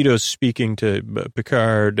 Cito's speaking to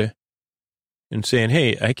Picard and saying,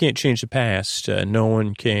 hey, I can't change the past. No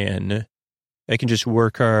one can. I can just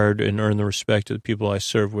work hard and earn the respect of the people I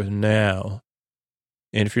serve with now.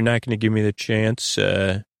 And if you're not going to give me the chance,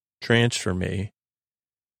 transfer me.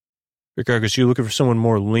 Picard goes, you looking for someone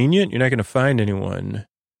more lenient? You're not going to find anyone.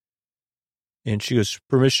 And she goes,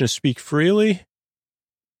 permission to speak freely?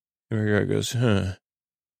 And Picard goes,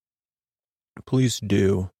 please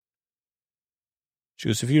do. She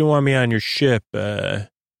goes, if you don't want me on your ship,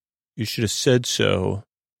 you should have said so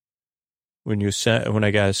when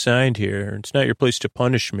I got assigned here. It's not your place to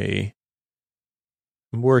punish me.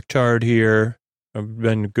 I've worked hard here. I've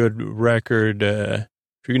been a good record. If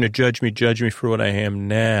you're going to judge me for what I am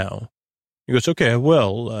now. He goes, okay, I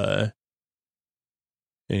will. And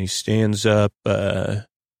he stands up.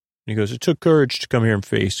 He goes, it took courage to come here and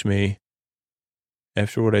face me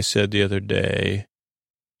after what I said the other day.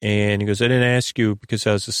 And he goes, I didn't ask you because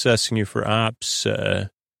I was assessing you for ops.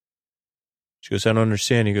 She goes, I don't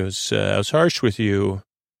understand. He goes, I was harsh with you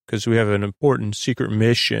because we have an important secret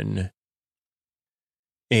mission.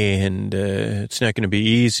 And it's not going to be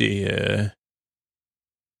easy.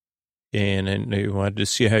 And I wanted to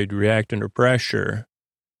see how you'd react under pressure.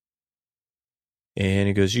 And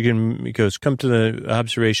he goes, come to the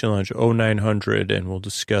observation lounge 0900 and we'll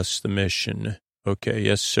discuss the mission. Okay,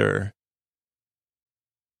 yes, sir.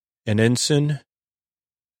 And Ensign,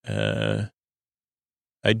 I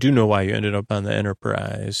do know why you ended up on the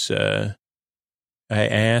Enterprise. I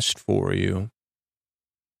asked for you.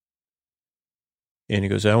 And he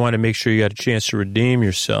goes, I want to make sure you got a chance to redeem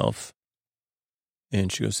yourself.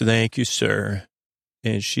 And she goes, thank you, sir.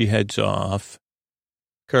 And she heads off.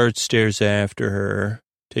 Picard stares after her,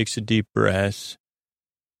 takes a deep breath.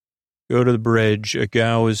 Go to the bridge.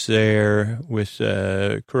 Agao is there with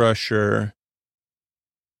Crusher.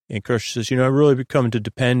 And Crusher says, I've really become to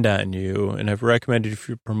depend on you, and I've recommended you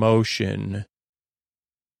for your promotion.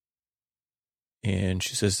 And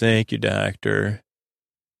she says, thank you, Doctor.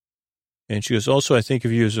 And she goes, also, I think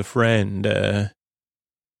of you as a friend, and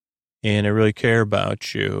I really care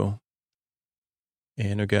about you.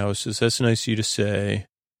 And Ogawa says, that's nice of you to say.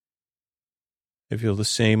 I feel the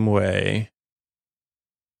same way.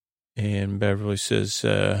 And Beverly says,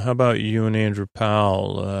 how about you and Andrew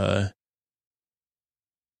Powell?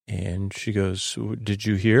 And she goes, did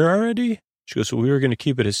you hear already? She goes, well, we were going to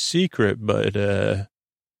keep it a secret, but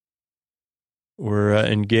we're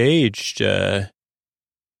engaged.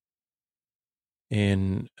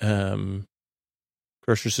 And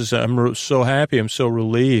Crusher says, I'm so happy. I'm so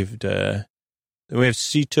relieved. Then we have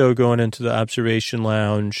Sito going into the observation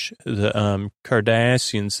lounge, the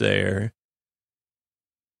Cardassians there,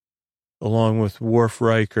 along with Worf,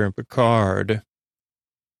 Riker, and Picard.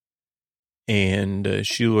 And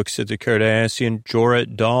she looks at the Cardassian,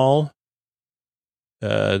 Jorat Dahl.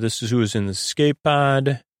 This is who was in the escape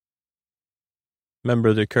pod. Member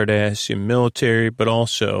of the Cardassian military, but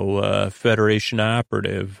also Federation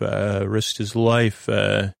operative, risked his life,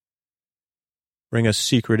 bring us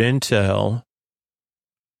secret intel.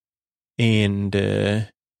 And,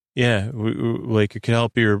 like it could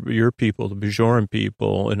help your people, the Bajoran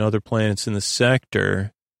people, and other planets in the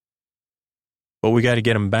sector. But we got to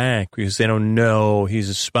get him back because they don't know he's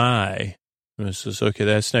a spy. And it says, okay,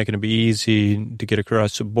 that's not going to be easy to get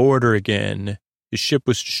across the border again. His ship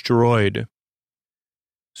was destroyed.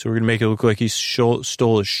 So we're going to make it look like he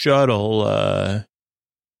stole a shuttle,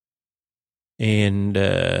 and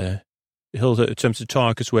he'll attempt to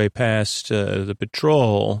talk his way past the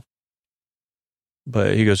patrol.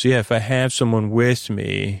 But he goes, yeah, if I have someone with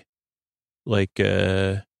me, like,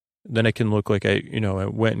 then I can look like I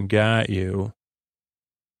went and got you.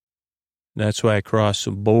 That's why I crossed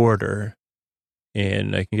the border,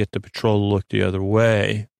 and I can get the patrol to look the other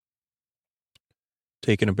way,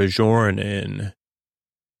 taking a Bajoran in.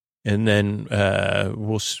 And then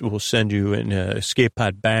we'll send you an escape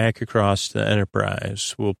pod back across the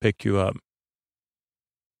Enterprise. We'll pick you up.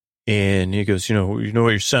 And he goes, you know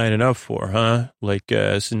what you're signing up for, huh? Like,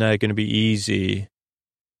 it's not going to be easy.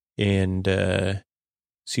 And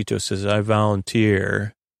Sito says, I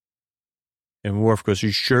volunteer. And Worf goes, are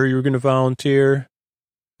you sure you were going to volunteer?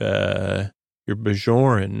 You're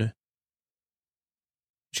Bajoran.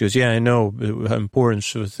 She goes, yeah, I know the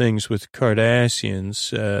importance of things with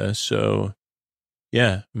Cardassians. So,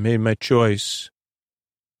 yeah, made my choice.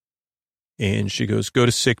 And she goes, go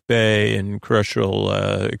to sick bay, and Crusher will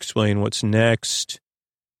explain what's next.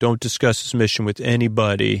 Don't discuss this mission with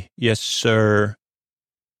anybody. Yes, sir.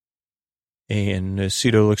 And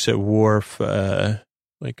Sito looks at Worf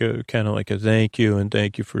like a kind of like a thank you, and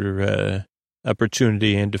thank you for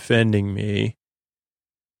opportunity and defending me.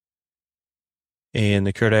 And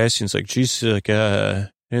the Cardassian's like, Jesus, like, I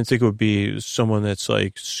didn't think it would be someone that's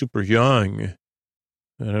like super young.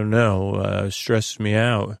 I don't know. Stresses me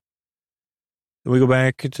out. Then we go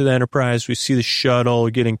back to the Enterprise. We see the shuttle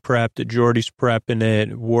getting prepped. Geordi's prepping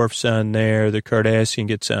it. Worf's on there. The Cardassian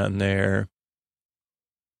gets on there.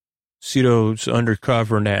 Sito's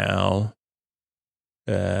undercover now.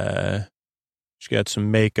 She got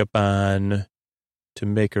some makeup on to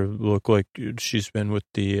make her look like she's been with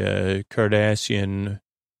the Cardassian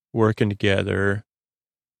working together.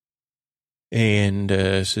 And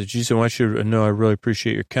says, geez, I want you to know I really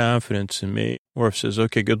appreciate your confidence in me. Worf says,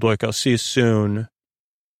 okay, good luck. I'll see you soon.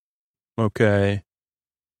 Okay.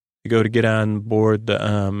 You go to get on board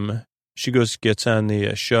she gets on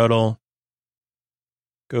the shuttle,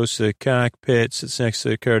 goes to the cockpit, sits next to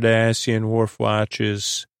the Cardassian. Worf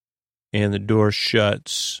watches, and the door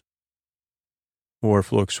shuts.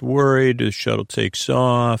 Worf looks worried. The shuttle takes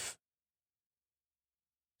off.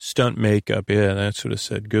 Stunt makeup. Yeah, that's what it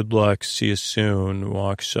said. Good luck. See you soon.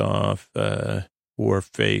 Walks off. Worf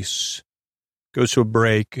face. Goes to a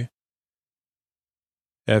break.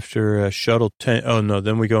 After shuttle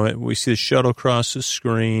then we see the shuttle cross the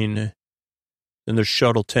screen. Then there's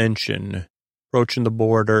shuttle tension. Approaching the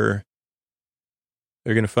border.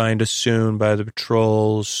 They're going to find us soon by the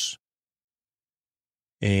patrols.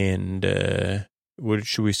 And,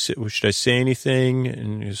 should I say anything?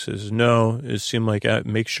 And he says, no. It seemed like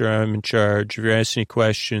make sure I'm in charge. If you're asking any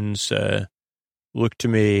questions, look to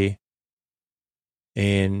me.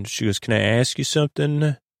 And she goes, can I ask you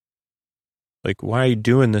something? Like, why are you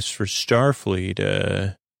doing this for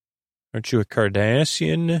Starfleet? Aren't you a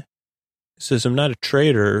Cardassian? He says, I'm not a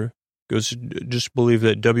traitor. He goes, just believe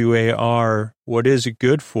that WAR, what is it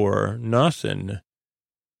good for? Nothing.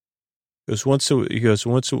 He goes,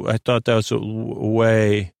 I thought that was a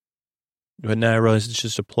way, but now I realize it's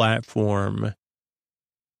just a platform.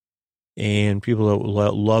 And people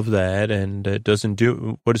love that, and it doesn't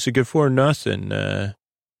do, what is it good for? Nothing.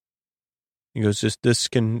 He goes, this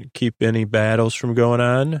can keep any battles from going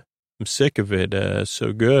on? I'm sick of it.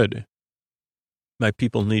 So good. My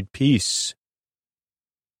people need peace.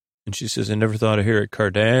 And she says, I never thought I'd hear a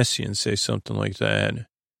Cardassian say something like that.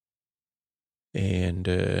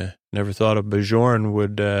 And never thought a Bajoran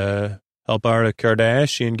would help out a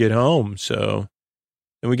Kardashian get home. So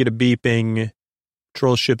Then we get a beeping.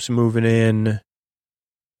 Patrol ship's moving in.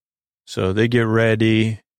 So they get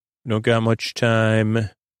ready. We don't got much time.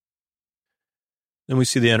 Then we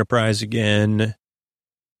see the Enterprise again.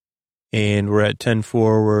 And we're at 10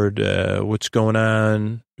 forward. What's going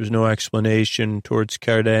on? There's no explanation towards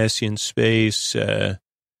Cardassian space.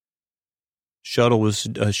 Shuttle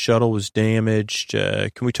was damaged.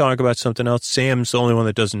 Can we talk about something else? Sam's the only one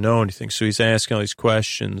that doesn't know anything, so he's asking all these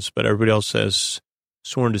questions, but everybody else has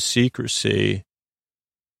sworn to secrecy.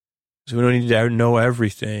 So we don't need to know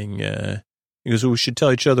everything. He goes, well, we should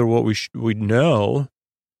tell each other what we know.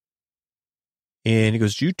 And he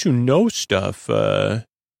goes, you two know stuff. They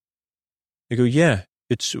go, yeah,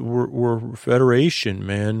 we're Federation,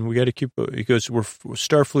 man. We got to keep. He goes, we're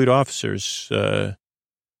Starfleet officers.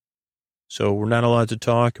 So we're not allowed to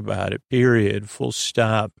talk about it, period, full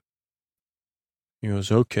stop. He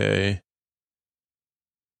goes, okay.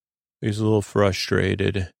 He's a little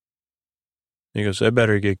frustrated. He goes, I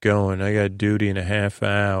better get going. I got duty in a half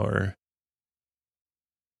hour.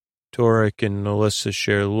 Torek and Alyssa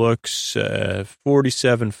share looks.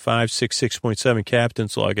 47566.7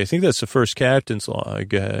 captain's log. I think that's the first captain's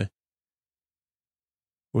log.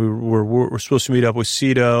 We're supposed to meet up with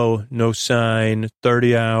Cito. No sign.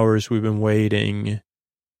 30 hours we've been waiting.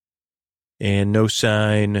 And no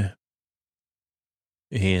sign.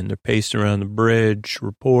 And they're pacing around the bridge.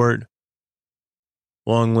 Report.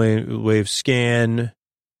 Long wave scan.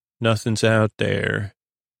 Nothing's out there.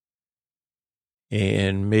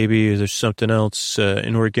 And maybe there's something else,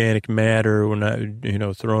 inorganic matter. We're not,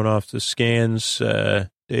 throwing off the scans.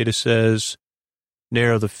 Data says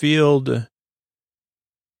narrow the field.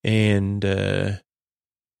 And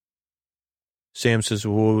Sam says,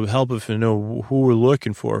 well, it'll help if we know who we're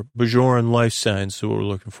looking for. Bajoran life signs is what we're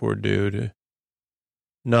looking for, dude.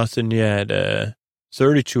 Nothing yet.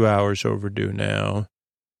 32 hours overdue now.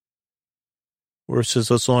 Worf says,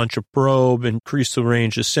 let's launch a probe, increase the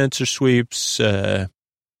range of sensor sweeps. They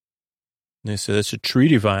say that's a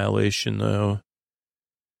treaty violation, though.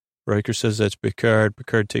 Riker says that's Picard.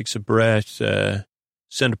 Picard takes a breath.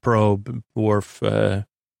 Send a probe. Worf, they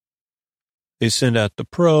send out the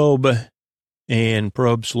probe, and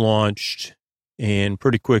probe's launched. And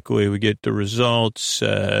pretty quickly we get the results.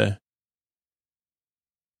 And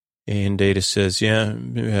Data says, yeah,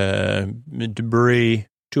 debris.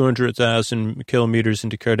 200,000 kilometers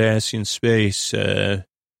into Cardassian space. It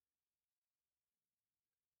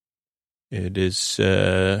is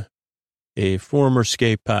a former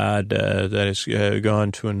escape pod that has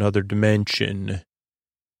gone to another dimension.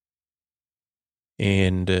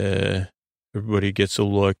 And everybody gets a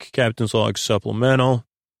look. Captain's log supplemental.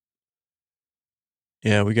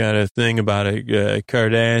 Yeah, we got a thing about a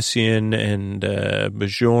Cardassian and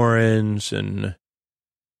Bajorans and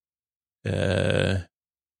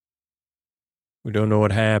we don't know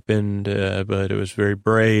what happened, but it was very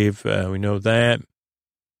brave. We know that.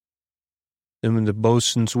 Then when the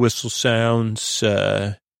bosun's whistle sounds,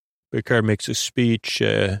 Picard makes a speech.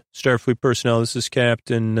 Starfleet personnel, this is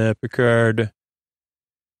Captain Picard.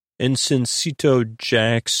 Ensign Cito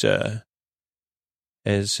Jaxa,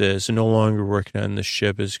 as no longer working on the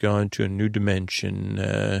ship, has gone to a new dimension.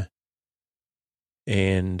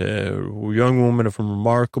 And a young woman of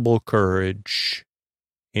remarkable courage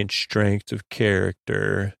and strength of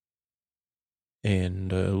character.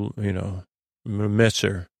 And, I'm going to miss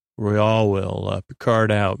her. We all will.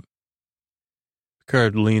 Picard out.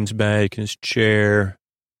 Picard leans back in his chair,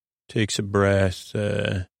 takes a breath.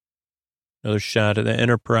 Another shot of the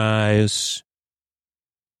Enterprise.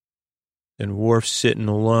 And Worf sitting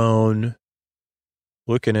alone,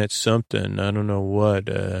 looking at something. I don't know what.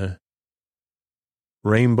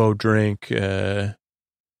 Rainbow drink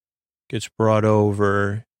gets brought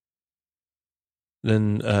over.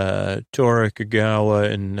 Then Torek,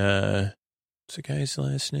 Agawa, and what's the guy's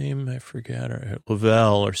last name? I forgot.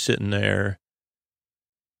 Lavelle are sitting there.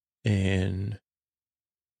 And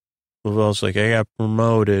Lavelle's like, I got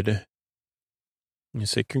promoted. And you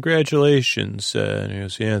say, congratulations. And he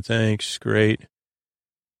goes, yeah, thanks. Great.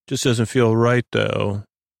 Just doesn't feel right, though.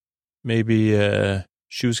 Maybe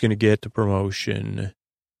she was going to get the promotion.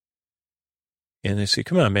 And they say,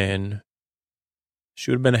 come on, man.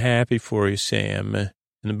 She would have been happy for you, Sam. And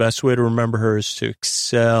the best way to remember her is to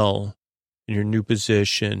excel in your new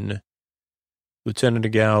position. Lieutenant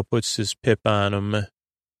Agawa puts his pip on him,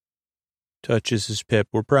 touches his pip.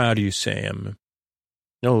 We're proud of you, Sam.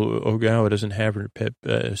 No, Ogawa doesn't have her pip,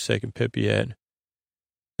 second pip yet.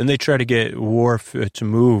 Then they try to get Worf to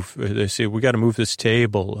move. They say, we got to move this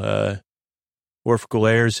table. Worf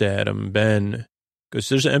glares at him. Ben goes,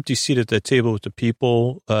 there's an empty seat at that table with the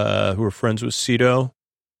people who are friends with Cito.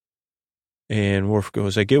 And Worf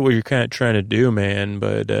goes, I get what you're kind of trying to do, man,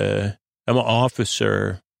 but I'm an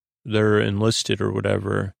officer. They're enlisted or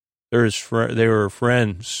whatever. They were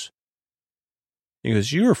friends. He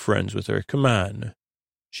goes, you were friends with her. Come on.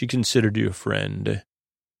 She considered you a friend.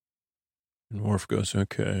 And Worf goes,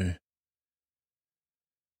 okay.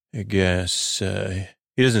 I guess.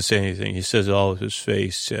 He doesn't say anything. He says all of his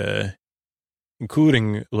face,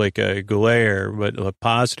 including like a glare, but a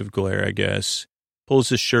positive glare, I guess. Pulls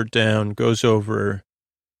his shirt down, goes over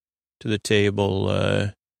to the table,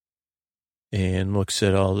 and looks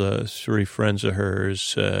at all the three friends of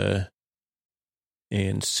hers, and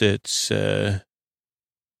sits, and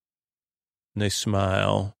they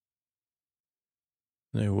smile.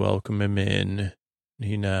 They welcome him in.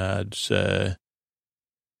 He nods, and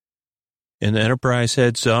the Enterprise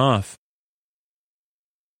heads off.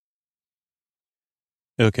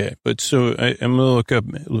 Okay, but so I'm going to look up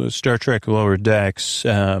Star Trek Lower Decks,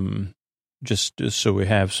 just so we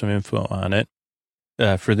have some info on it,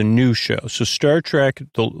 for the new show. So Star Trek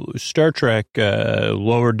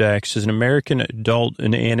Lower Decks is an American adult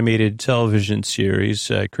and animated television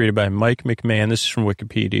series created by Mike McMahon. This is from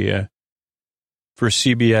Wikipedia. For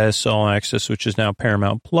CBS All Access, which is now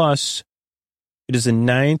Paramount Plus. It is the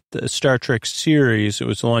 9th Star Trek series. It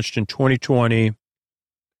was launched in 2020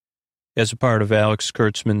 as a part of Alex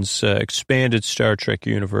Kurtzman's expanded Star Trek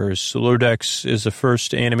universe. Lower Decks is the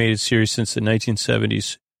first animated series since the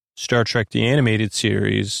 1970s Star Trek the Animated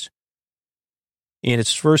Series, and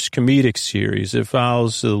its first comedic series. It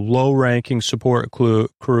follows the low-ranking support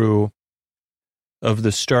crew of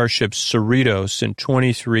the starship Cerritos in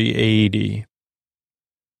 2380.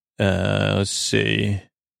 Let's see.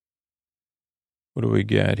 What do we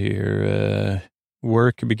got here?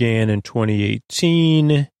 Work began in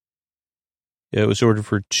 2018. It was ordered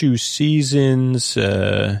for 2 seasons.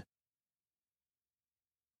 What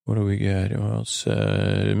do we got? What else?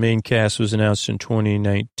 The main cast was announced in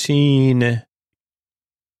 2019.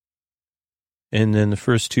 And then the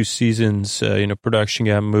first 2 seasons, production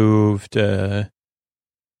got moved. And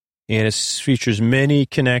it features many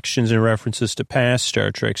connections and references to past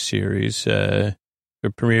Star Trek series. It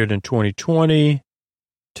premiered in 2020,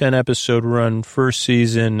 10-episode run first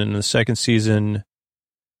season, and the second season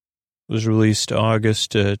was released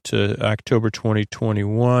August to October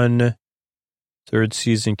 2021. Third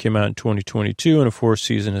season came out in 2022, and a fourth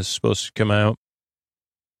season is supposed to come out.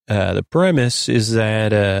 The premise is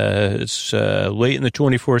that it's late in the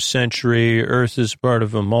 24th century. Earth is part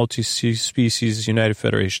of a multi-species United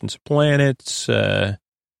Federation of planets.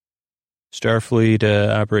 Starfleet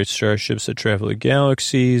operates starships that travel the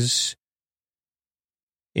galaxies.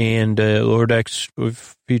 And Lower Decks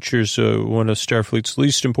features one of Starfleet's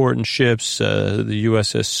least important ships, the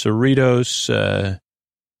USS Cerritos.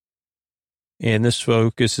 And this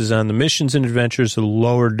focuses on the missions and adventures of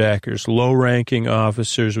lower deckers, low-ranking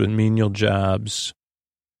officers with menial jobs,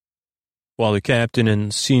 while the captain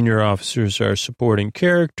and senior officers are supporting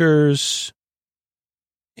characters.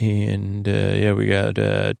 And, we got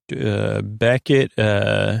Beckett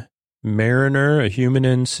Mariner, a human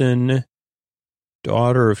ensign,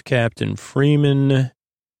 daughter of Captain Freeman,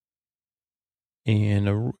 and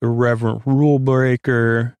a irreverent rule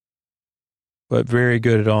breaker, but very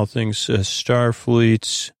good at all things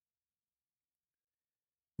Starfleet's.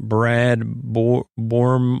 Brad Bormler,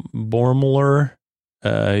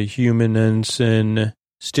 human ensign,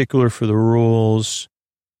 stickler for the rules,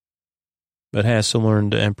 but has to learn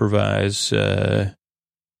to improvise. Let's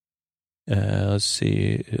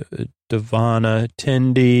see, Devana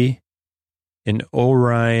Tendi, an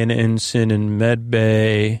Orion ensign in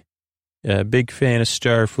Medbay, big fan of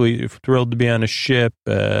Starfleet, thrilled to be on a ship,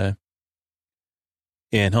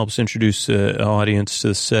 and helps introduce the audience to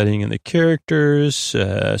the setting and the characters.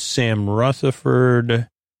 Sam Rutherford,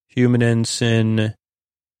 human ensign,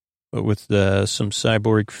 but with some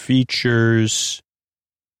cyborg features,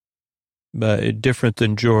 but different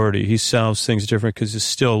than Geordi. He solves things different because he's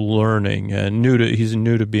still learning. He's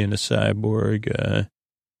new to being a cyborg.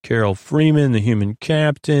 Carol Freeman, the human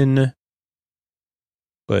captain,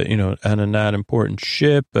 but, on a not important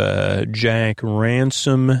ship. Jack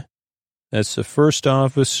Ransom, that's the first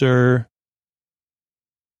officer,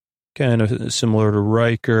 kind of similar to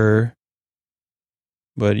Riker,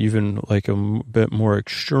 but even like a bit more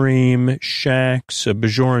extreme. Shax, a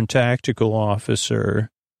Bajoran tactical officer.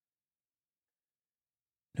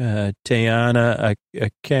 Tayana, a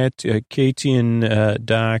Katian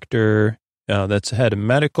doctor. That's the head of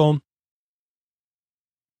medical.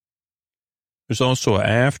 There's also an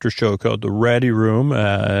after show called The Ready Room.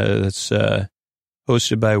 That's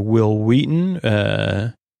hosted by Will Wheaton.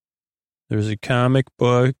 There's a comic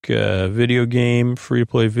book, video game,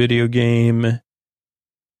 free-to-play video game,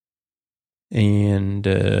 and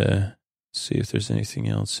let's see if there's anything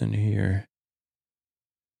else in here.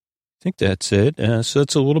 I think that's it. So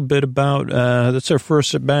that's a little bit about, that's our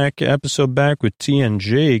first episode back with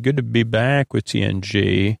TNG. Good to be back with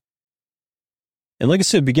TNG. And like I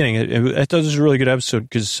said at the beginning, I thought this was a really good episode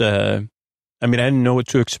because, I didn't know what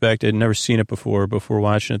to expect. I'd never seen it before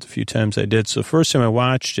watching it the few times I did. So the first time I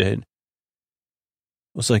watched it,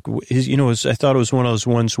 I was like, I thought it was one of those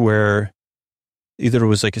ones where either it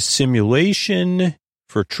was like a simulation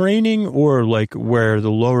for training or like where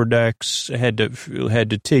the lower decks had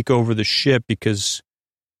to take over the ship because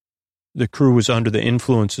the crew was under the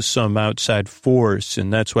influence of some outside force,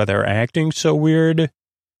 and that's why they're acting so weird.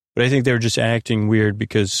 But I think they were just acting weird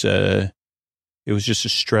because it was just a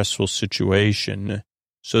stressful situation.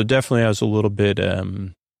 So definitely I was a little bit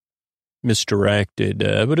misdirected,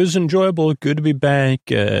 but it was enjoyable. Good to be back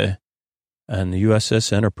on the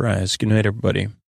USS Enterprise. Good night, everybody.